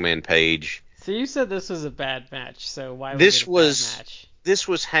over Hangman Page. So you said this was a bad match, so why was it a bad match? This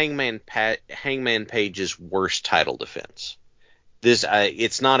was Hangman Page's worst title defense.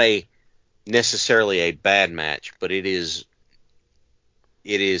 It's not necessarily a bad match, but it is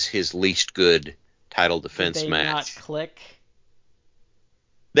his least good title defense match. Did they not click?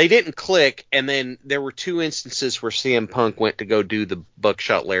 They didn't click, and then there were two instances where CM Punk went to go do the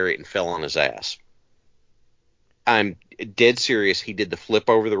buckshot lariat and fell on his ass. I'm dead serious. He did the flip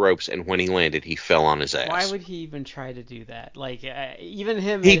over the ropes, and when he landed, he fell on his ass. Why would he even try to do that? Like, even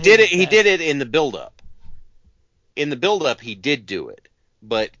him. He did it. He did it in the build-up. In the build-up, he did do it,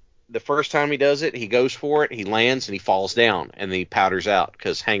 but the first time he does it, he goes for it, he lands, and he falls down, and then he powders out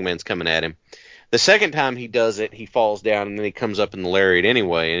because Hangman's coming at him. The second time he does it, he falls down, and then he comes up in the lariat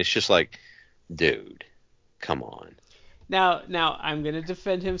anyway, and it's just like, dude, come on. Now I'm going to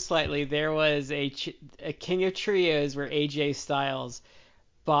defend him slightly. There was a King of Trios where AJ Styles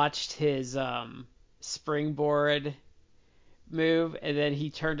botched his springboard move, and then he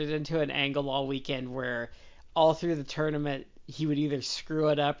turned it into an angle all weekend where all through the tournament he would either screw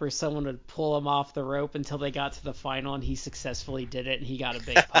it up or someone would pull him off the rope until they got to the final, and he successfully did it, and he got a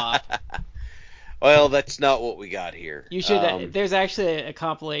big pop. Well, that's not what we got here. You should. There's actually a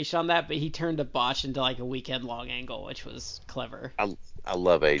compilation on that, but he turned a botch into like a weekend-long angle, which was clever. I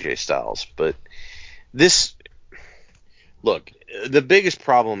love AJ Styles, but this... Look, the biggest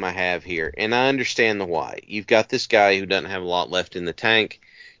problem I have here, and I understand the why. You've got this guy who doesn't have a lot left in the tank.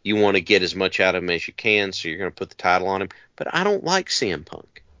 You want to get as much out of him as you can, so you're going to put the title on him. But I don't like CM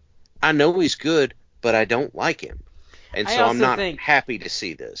Punk. I know he's good, but I don't like him. And so I'm not happy to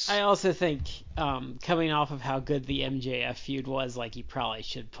see this. I also think, coming off of how good the MJF feud was, like, you probably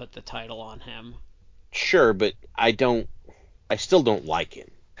should put the title on him. Sure, but I still don't like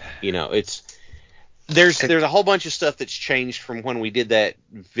him. There's a whole bunch of stuff that's changed from when we did that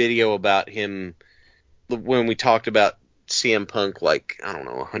video about him, when we talked about CM Punk, like, I don't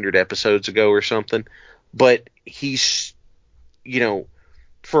know, 100 episodes ago or something. But he's,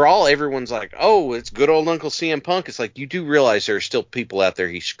 for all everyone's like, oh, it's good old Uncle CM Punk, it's like, you do realize there are still people out there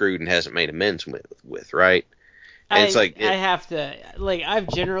he screwed and hasn't made amends with, right? And it's like... I've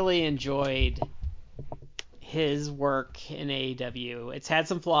generally enjoyed his work in AEW. It's had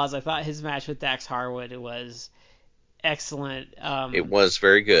some flaws. I thought his match with Dax Harwood was excellent. It was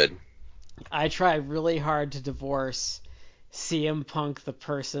very good. I try really hard to divorce CM Punk the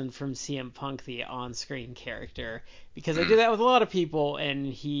person from CM Punk the on-screen character, because I do that with a lot of people, and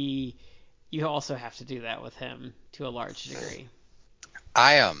you also have to do that with him to a large degree.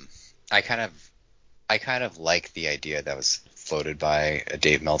 I kind of like the idea that was floated by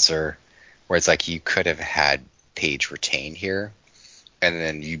Dave Meltzer, where it's like you could have had Page retain here, and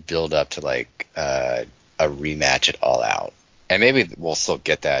then you build up to like a rematch at All Out, and maybe we'll still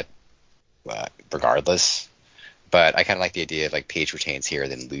get that regardless. But I kind of like the idea of like Page retains here,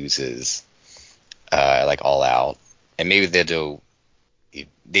 then loses like All Out, and maybe they did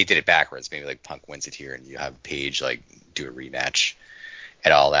it backwards. Maybe like Punk wins it here, and you have Page like do a rematch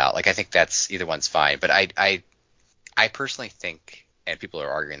at All Out. Like, I think that's either one's fine, but I personally think, and people are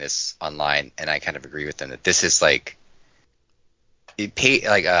arguing this online, and I kind of agree with them, that this is like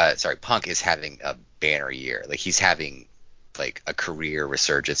Punk is having a banner year. Like, he's having like a career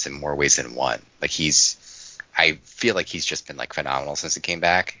resurgence in more ways than one. Like, I feel like he's just been like phenomenal since he came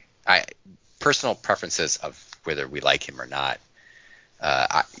back, personal preferences of whether we like him or not,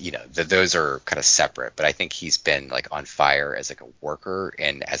 those are kind of separate. But I think he's been like on fire as like a worker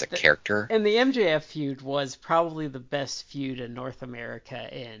and as a character. And the MJF feud was probably the best feud in North America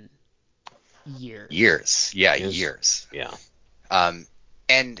in years. Years. Yeah.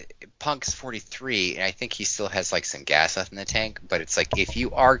 And Punk's 43, and I think he still has like some gas left in the tank. But it's like, if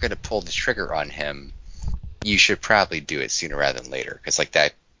you are going to pull the trigger on him, you should probably do it sooner rather than later, because like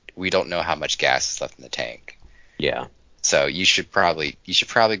that, we don't know how much gas is left in the tank. Yeah. So you should probably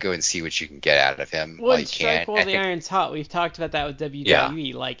go and see what you can get out of him while you can. While the iron's hot. We've talked about that with WWE.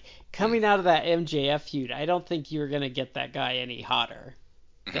 Yeah. Like, coming out of that MJF feud, I don't think you were going to get that guy any hotter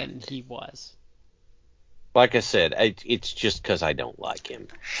than he was. Like I said, it's just because I don't like him.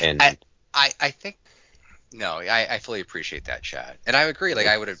 And I think no, I fully appreciate that, Chad, and I agree. Like,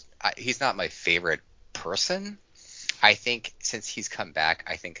 he's not my favorite person. I think since he's come back,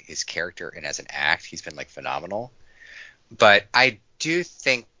 I think his character and as an act, he's been like phenomenal. But I do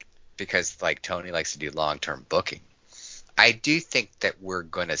think, because like Tony likes to do long-term booking, I do think that we're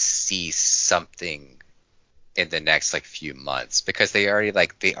gonna see something in the next like few months, because they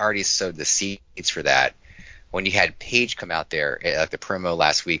already sowed the seeds for that. When you had Paige come out there, like the promo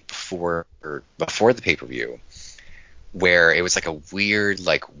last week before the pay-per-view, where it was like a weird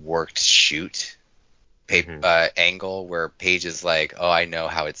like worked shoot angle where Paige is like, oh, I know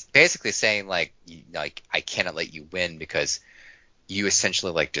how it's basically saying like I cannot let you win because you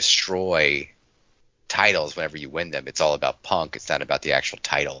essentially like destroy titles whenever you win them. It's all about Punk. It's not about the actual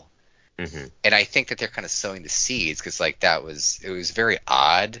title. Mm-hmm. And I think that they're kind of sowing the seeds, because like it was very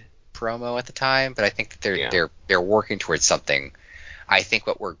odd promo at the time, but I think that they're working towards something. I think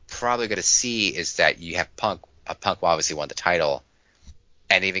what we're probably going to see is that you have Punk obviously won the title,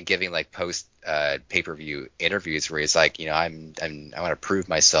 and even giving like post pay-per-view interviews where he's like, I want to prove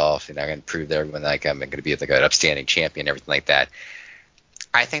myself, and I'm going to prove to everyone like I'm going to be like an upstanding champion, everything like that.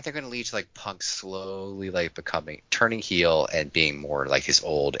 I think they're going to lead to like Punk slowly like turning heel and being more like his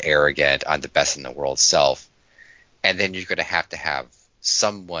old arrogant, I'm the best in the world self, and then you're going to have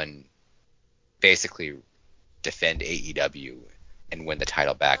someone basically defend AEW and win the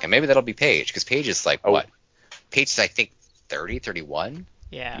title back, and maybe that'll be Paige, because Paige is like what? Paige is I think 30, 31.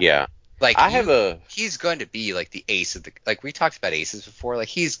 Yeah. Like he's going to be like the ace of the, like we talked about aces before. Like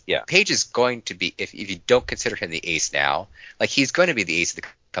Paige is going to be, if you don't consider him the ace now, like he's going to be the ace of the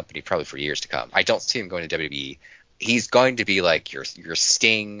company probably for years to come. I don't see him going to WWE. He's going to be like your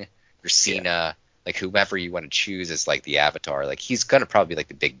Sting, your Cena, like whoever you want to choose as like the avatar. Like he's going to probably be like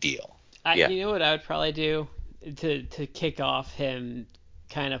the big deal. You know what I would probably do to kick off him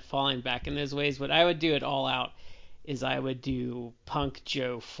kind of falling back in his ways? What I would do it all out is I would do Punk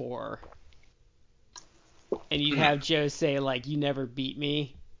Joe 4. And you'd have Joe say, like, you never beat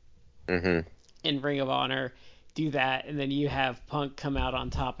me in Ring of Honor. Do that, and then you have Punk come out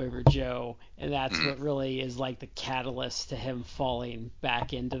on top over Joe, and that's what really is like the catalyst to him falling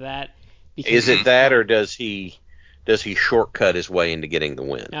back into that. Is it that, or does he shortcut his way into getting the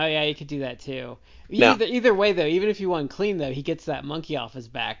win? Oh yeah, you could do that too. Either way though, even if you won clean though, he gets that monkey off his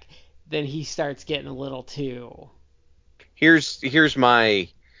back, then he starts getting a little too. Here's my,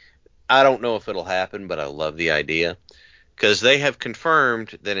 I don't know if it'll happen, but I love the idea, because they have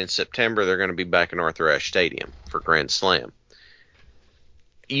confirmed that in September they're going to be back in Arthur Ashe Stadium for Grand Slam.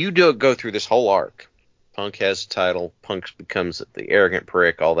 You go through this whole arc. Punk has a title. Punk becomes the arrogant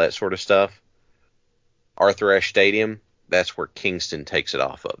prick, all that sort of stuff. Arthur Ashe Stadium, that's where Kingston takes it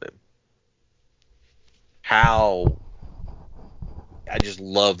off of him. I just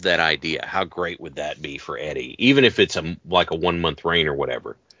love that idea. How great would that be for Eddie? Even if it's like a 1 month reign or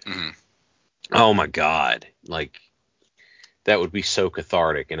whatever. Mm-hmm. Oh my God. Like, that would be so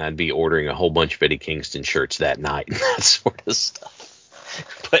cathartic, and I'd be ordering a whole bunch of Eddie Kingston shirts that night and that sort of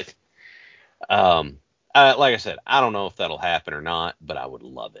stuff. But, like I said, I don't know if that'll happen or not, but I would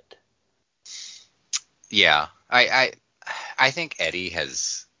love it. Yeah, I think Eddie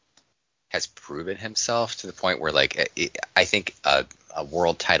has proven himself to the point where, like, I think a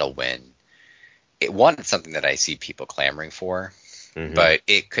world title win, it's something that I see people clamoring for, but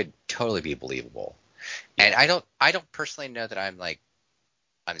it could totally be believable. And I don't personally know that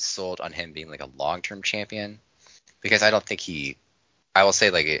I'm sold on him being like a long-term champion, because I don't think I will say,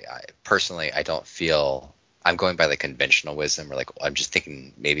 like, personally, I don't feel, I'm going by like conventional wisdom, or like I'm just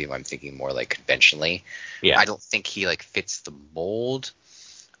thinking, maybe I'm thinking more like conventionally. Yeah. I don't think he like fits the mold,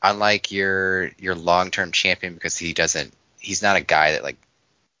 unlike your long-term champion, because he's not a guy that, like,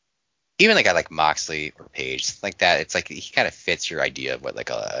 even like a guy like Moxley or Page, like that. It's like he kind of fits your idea of what like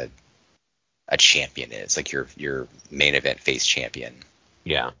a champion is, like your main event face champion.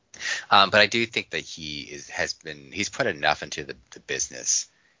 Yeah. But I do think that he's put enough into the business,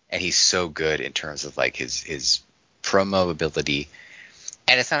 and he's so good in terms of like his promo ability.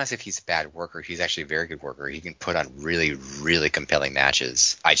 And it's not as if he's a bad worker. He's actually a very good worker. He can put on really, really compelling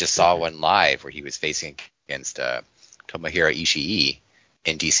matches. I just saw one live where he was facing against Tomohiro Ishii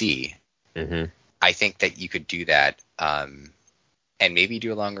in DC. Mm-hmm. I think that you could do that, and maybe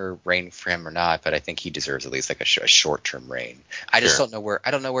do a longer reign for him or not. But I think he deserves at least like a short-term reign. I just don't know where.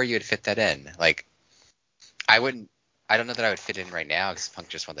 I don't know where you would fit that in. Like, I don't know that I would fit in right now because Punk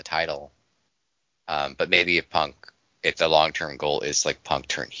just won the title. But maybe if the long-term goal is like Punk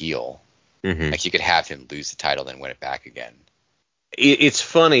turn heel, like you could have him lose the title then win it back again. It's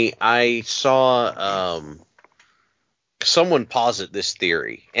funny. I saw someone posit this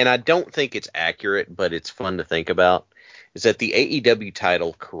theory, and I don't think it's accurate, but it's fun to think about, is that the AEW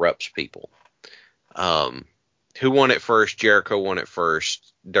title corrupts people. Who won it first? Jericho won it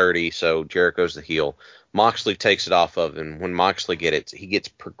first, dirty, so Jericho's the heel. Moxley takes it off of him. When Moxley gets it, he gets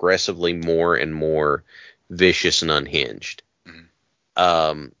progressively more and more vicious and unhinged.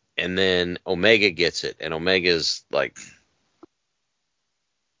 Mm-hmm. And then Omega gets it, and Omega's like,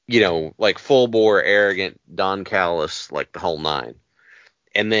 like full bore, arrogant, Don Callis, like the whole nine.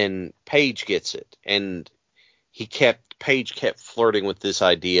 And then Page gets it, and Page kept flirting with this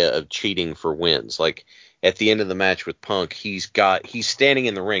idea of cheating for wins. Like at the end of the match with Punk, he's standing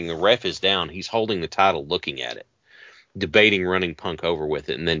in the ring, the ref is down, he's holding the title, looking at it, debating running Punk over with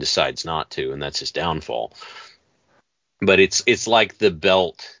it, and then decides not to, and that's his downfall. But it's like the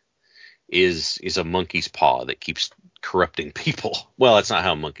belt is a monkey's paw that keeps corrupting people. Well, that's not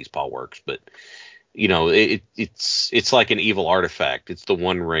how a monkey's paw works, but it's like an evil artifact. It's the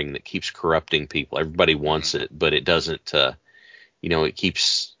one ring that keeps corrupting people. Everybody wants it, but it doesn't. It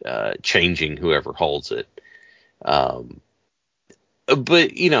keeps changing whoever holds it. But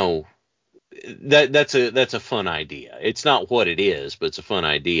that's a fun idea. It's not what it is, but it's a fun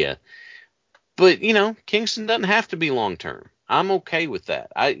idea. But Kingston doesn't have to be long term. I'm okay with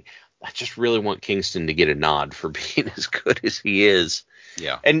that. I just really want Kingston to get a nod for being as good as he is.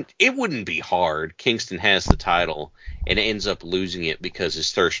 Yeah. And it wouldn't be hard. Kingston has the title and ends up losing it because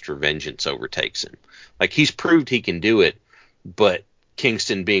his thirst for vengeance overtakes him. Like, he's proved he can do it, but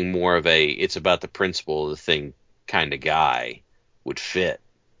Kingston being more of it's about the principle of the thing kind of guy would fit.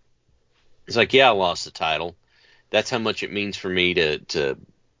 It's like, yeah, I lost the title. That's how much it means for me to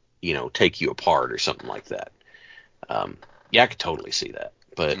take you apart or something like that. Yeah, I could totally see that.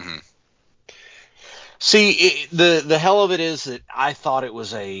 But see, the hell of it is that I thought it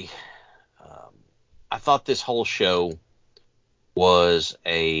was I thought this whole show was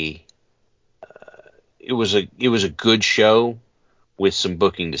it was a good show with some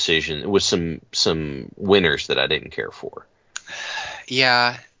booking decisions, with some winners that I didn't care for.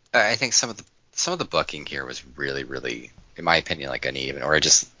 Yeah, I think some of the booking here was really, really, in my opinion, like uneven, or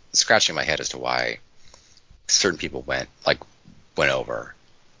just scratching my head as to why certain people went over.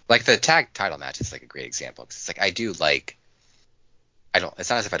 Like the tag title match is like a great example, because it's like it's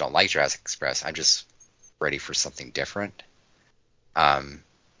not as if I don't like Jurassic Express. I'm just ready for something different. And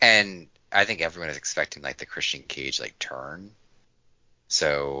I think everyone is expecting like the Christian Cage turn.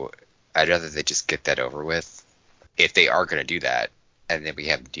 So I'd rather they just get that over with, if they are going to do that, and then we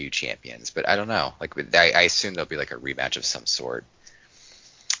have new champions. But I don't know. Like, I assume there'll be like a rematch of some sort.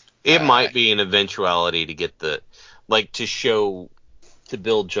 It might be an eventuality to get to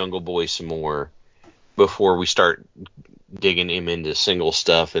build Jungle Boy some more before we start digging him into single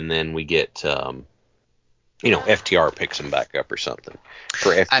stuff, and then we get FTR picks him back up or something.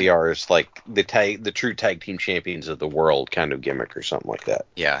 For FTR is like the true tag team champions of the world kind of gimmick or something like that.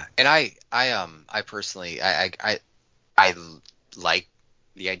 Yeah, and I personally I like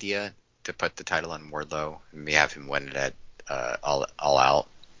the idea to put the title on Wardlow and we have him win it at all out.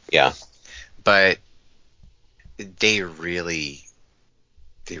 Yeah, but they really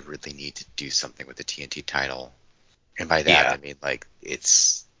need to do something with the TNT title, and by that I mean like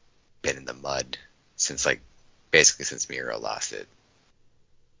it's been in the mud since basically since Miro lost it.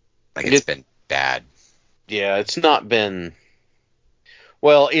 Like it's been bad. Yeah, it's not been.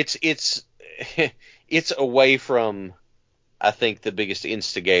 Well, it's away from, I think, the biggest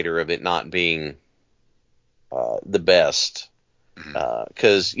instigator of it not being the best.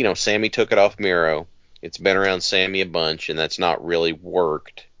 Because Sammy took it off Miro. It's been around Sammy a bunch, and that's not really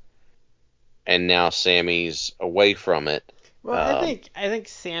worked. And now Sammy's away from it. Well, I think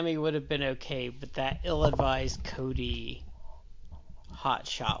Sammy would have been okay, but that ill-advised Cody hot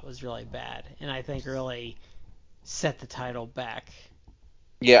shot was really bad, and I think really set the title back.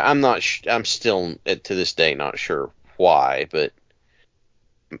 Yeah, I'm still to this day not sure why, but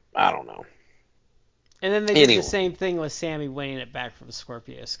I don't know. And then they did the same thing with Sammy winning it back from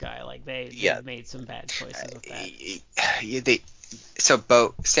Scorpio Sky. Like they made some bad choices with that.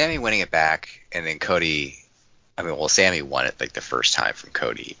 So Sammy winning it back, and then Cody. I mean, well, Sammy won it like the first time from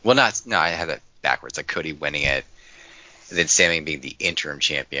Cody. Well, I had that backwards. Like Cody winning it, and then Sammy being the interim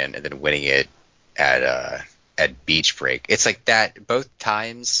champion, and then winning it at Beach Break. It's like that both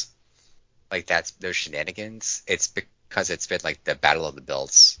times. Like that's those shenanigans. It's because it's been like the Battle of the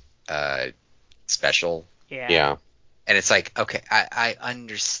Belts special. Yeah. And it's like, okay, I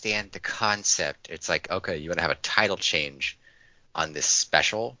understand the concept. It's like, okay, you want to have a title change on this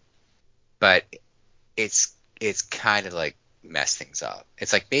special, but it's kind of like mess things up.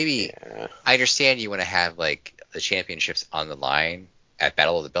 It's like maybe I understand you want to have like the championships on the line at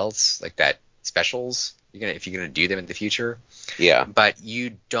Battle of the Belts, like that specials. If you're gonna do them in the future. Yeah. But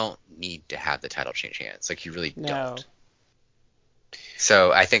you don't need to have the title change hands. Like you really don't.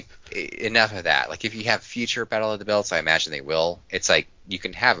 So I think enough of that. Like if you have future Battle of the Belts, I imagine they will. It's like you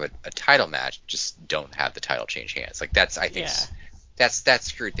can have a title match, just don't have the title change hands. Like that's that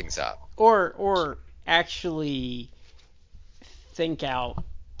screwed things up. Or actually think out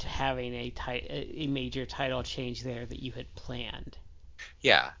to having a major title change there that you had planned.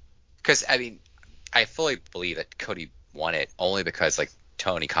 Yeah, because I mean, I fully believe that Cody won it only because like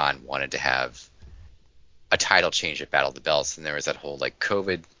Tony Khan wanted to have a title change at Battle of the Belts, and there was that whole like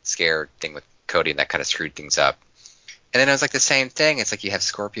COVID scare thing with Cody, and that kind of screwed things up. And then it was like the same thing. It's like you have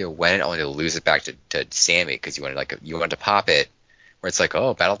Scorpio win it only to lose it back to Sammy because you wanted to pop it, where it's like,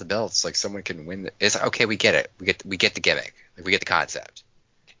 oh, Battle of the Belts, like someone can win. It's like, okay, we get it. We get the gimmick. Like we get the concept.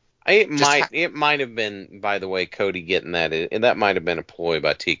 It might have been, by the way, Cody getting that, and that might have been a ploy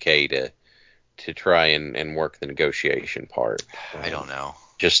by TK to try and work the negotiation part. I don't know.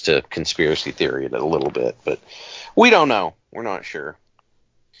 Just to conspiracy theory it a little bit, but we don't know. We're not sure.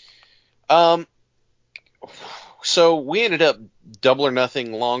 So we ended up Double or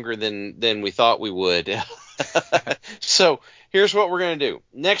Nothing longer than we thought we would. So here's what we're going to do.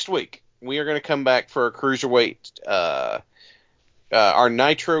 Next week, we are going to come back for a Cruiserweight, our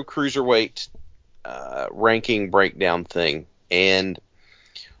Nitro Cruiserweight ranking breakdown thing. And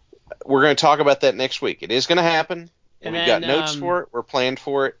we're going to talk about that next week. It is going to happen. And we've got notes for it. We're planned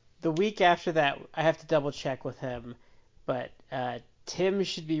for it. The week after that, I have to double check with him, but Tim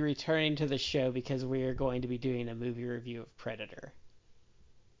should be returning to the show because we are going to be doing a movie review of Predator.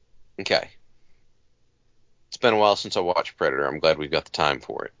 Okay. It's been a while since I watched Predator. I'm glad we've got the time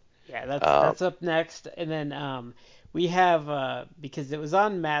for it. Yeah, that's up next. And then we have, because it was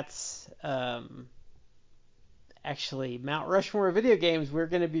on Matt's, actually, Mount Rushmore video games, we're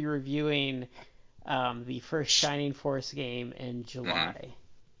going to be reviewing the first Shining Force game in July. Mm-hmm.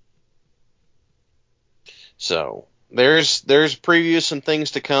 So there's previews and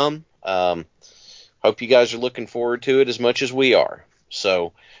things to come. Hope you guys are looking forward to it as much as we are.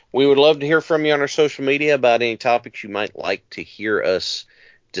 So we would love to hear from you on our social media about any topics you might like to hear us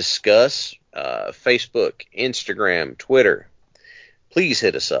discuss. Facebook, Instagram, Twitter. Please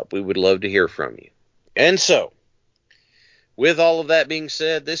hit us up. We would love to hear from you. And so, with all of that being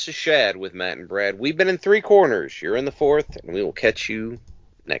said, this is Shad with Matt and Brad. We've been in 3 corners. You're in the 4th, and we will catch you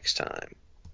next time.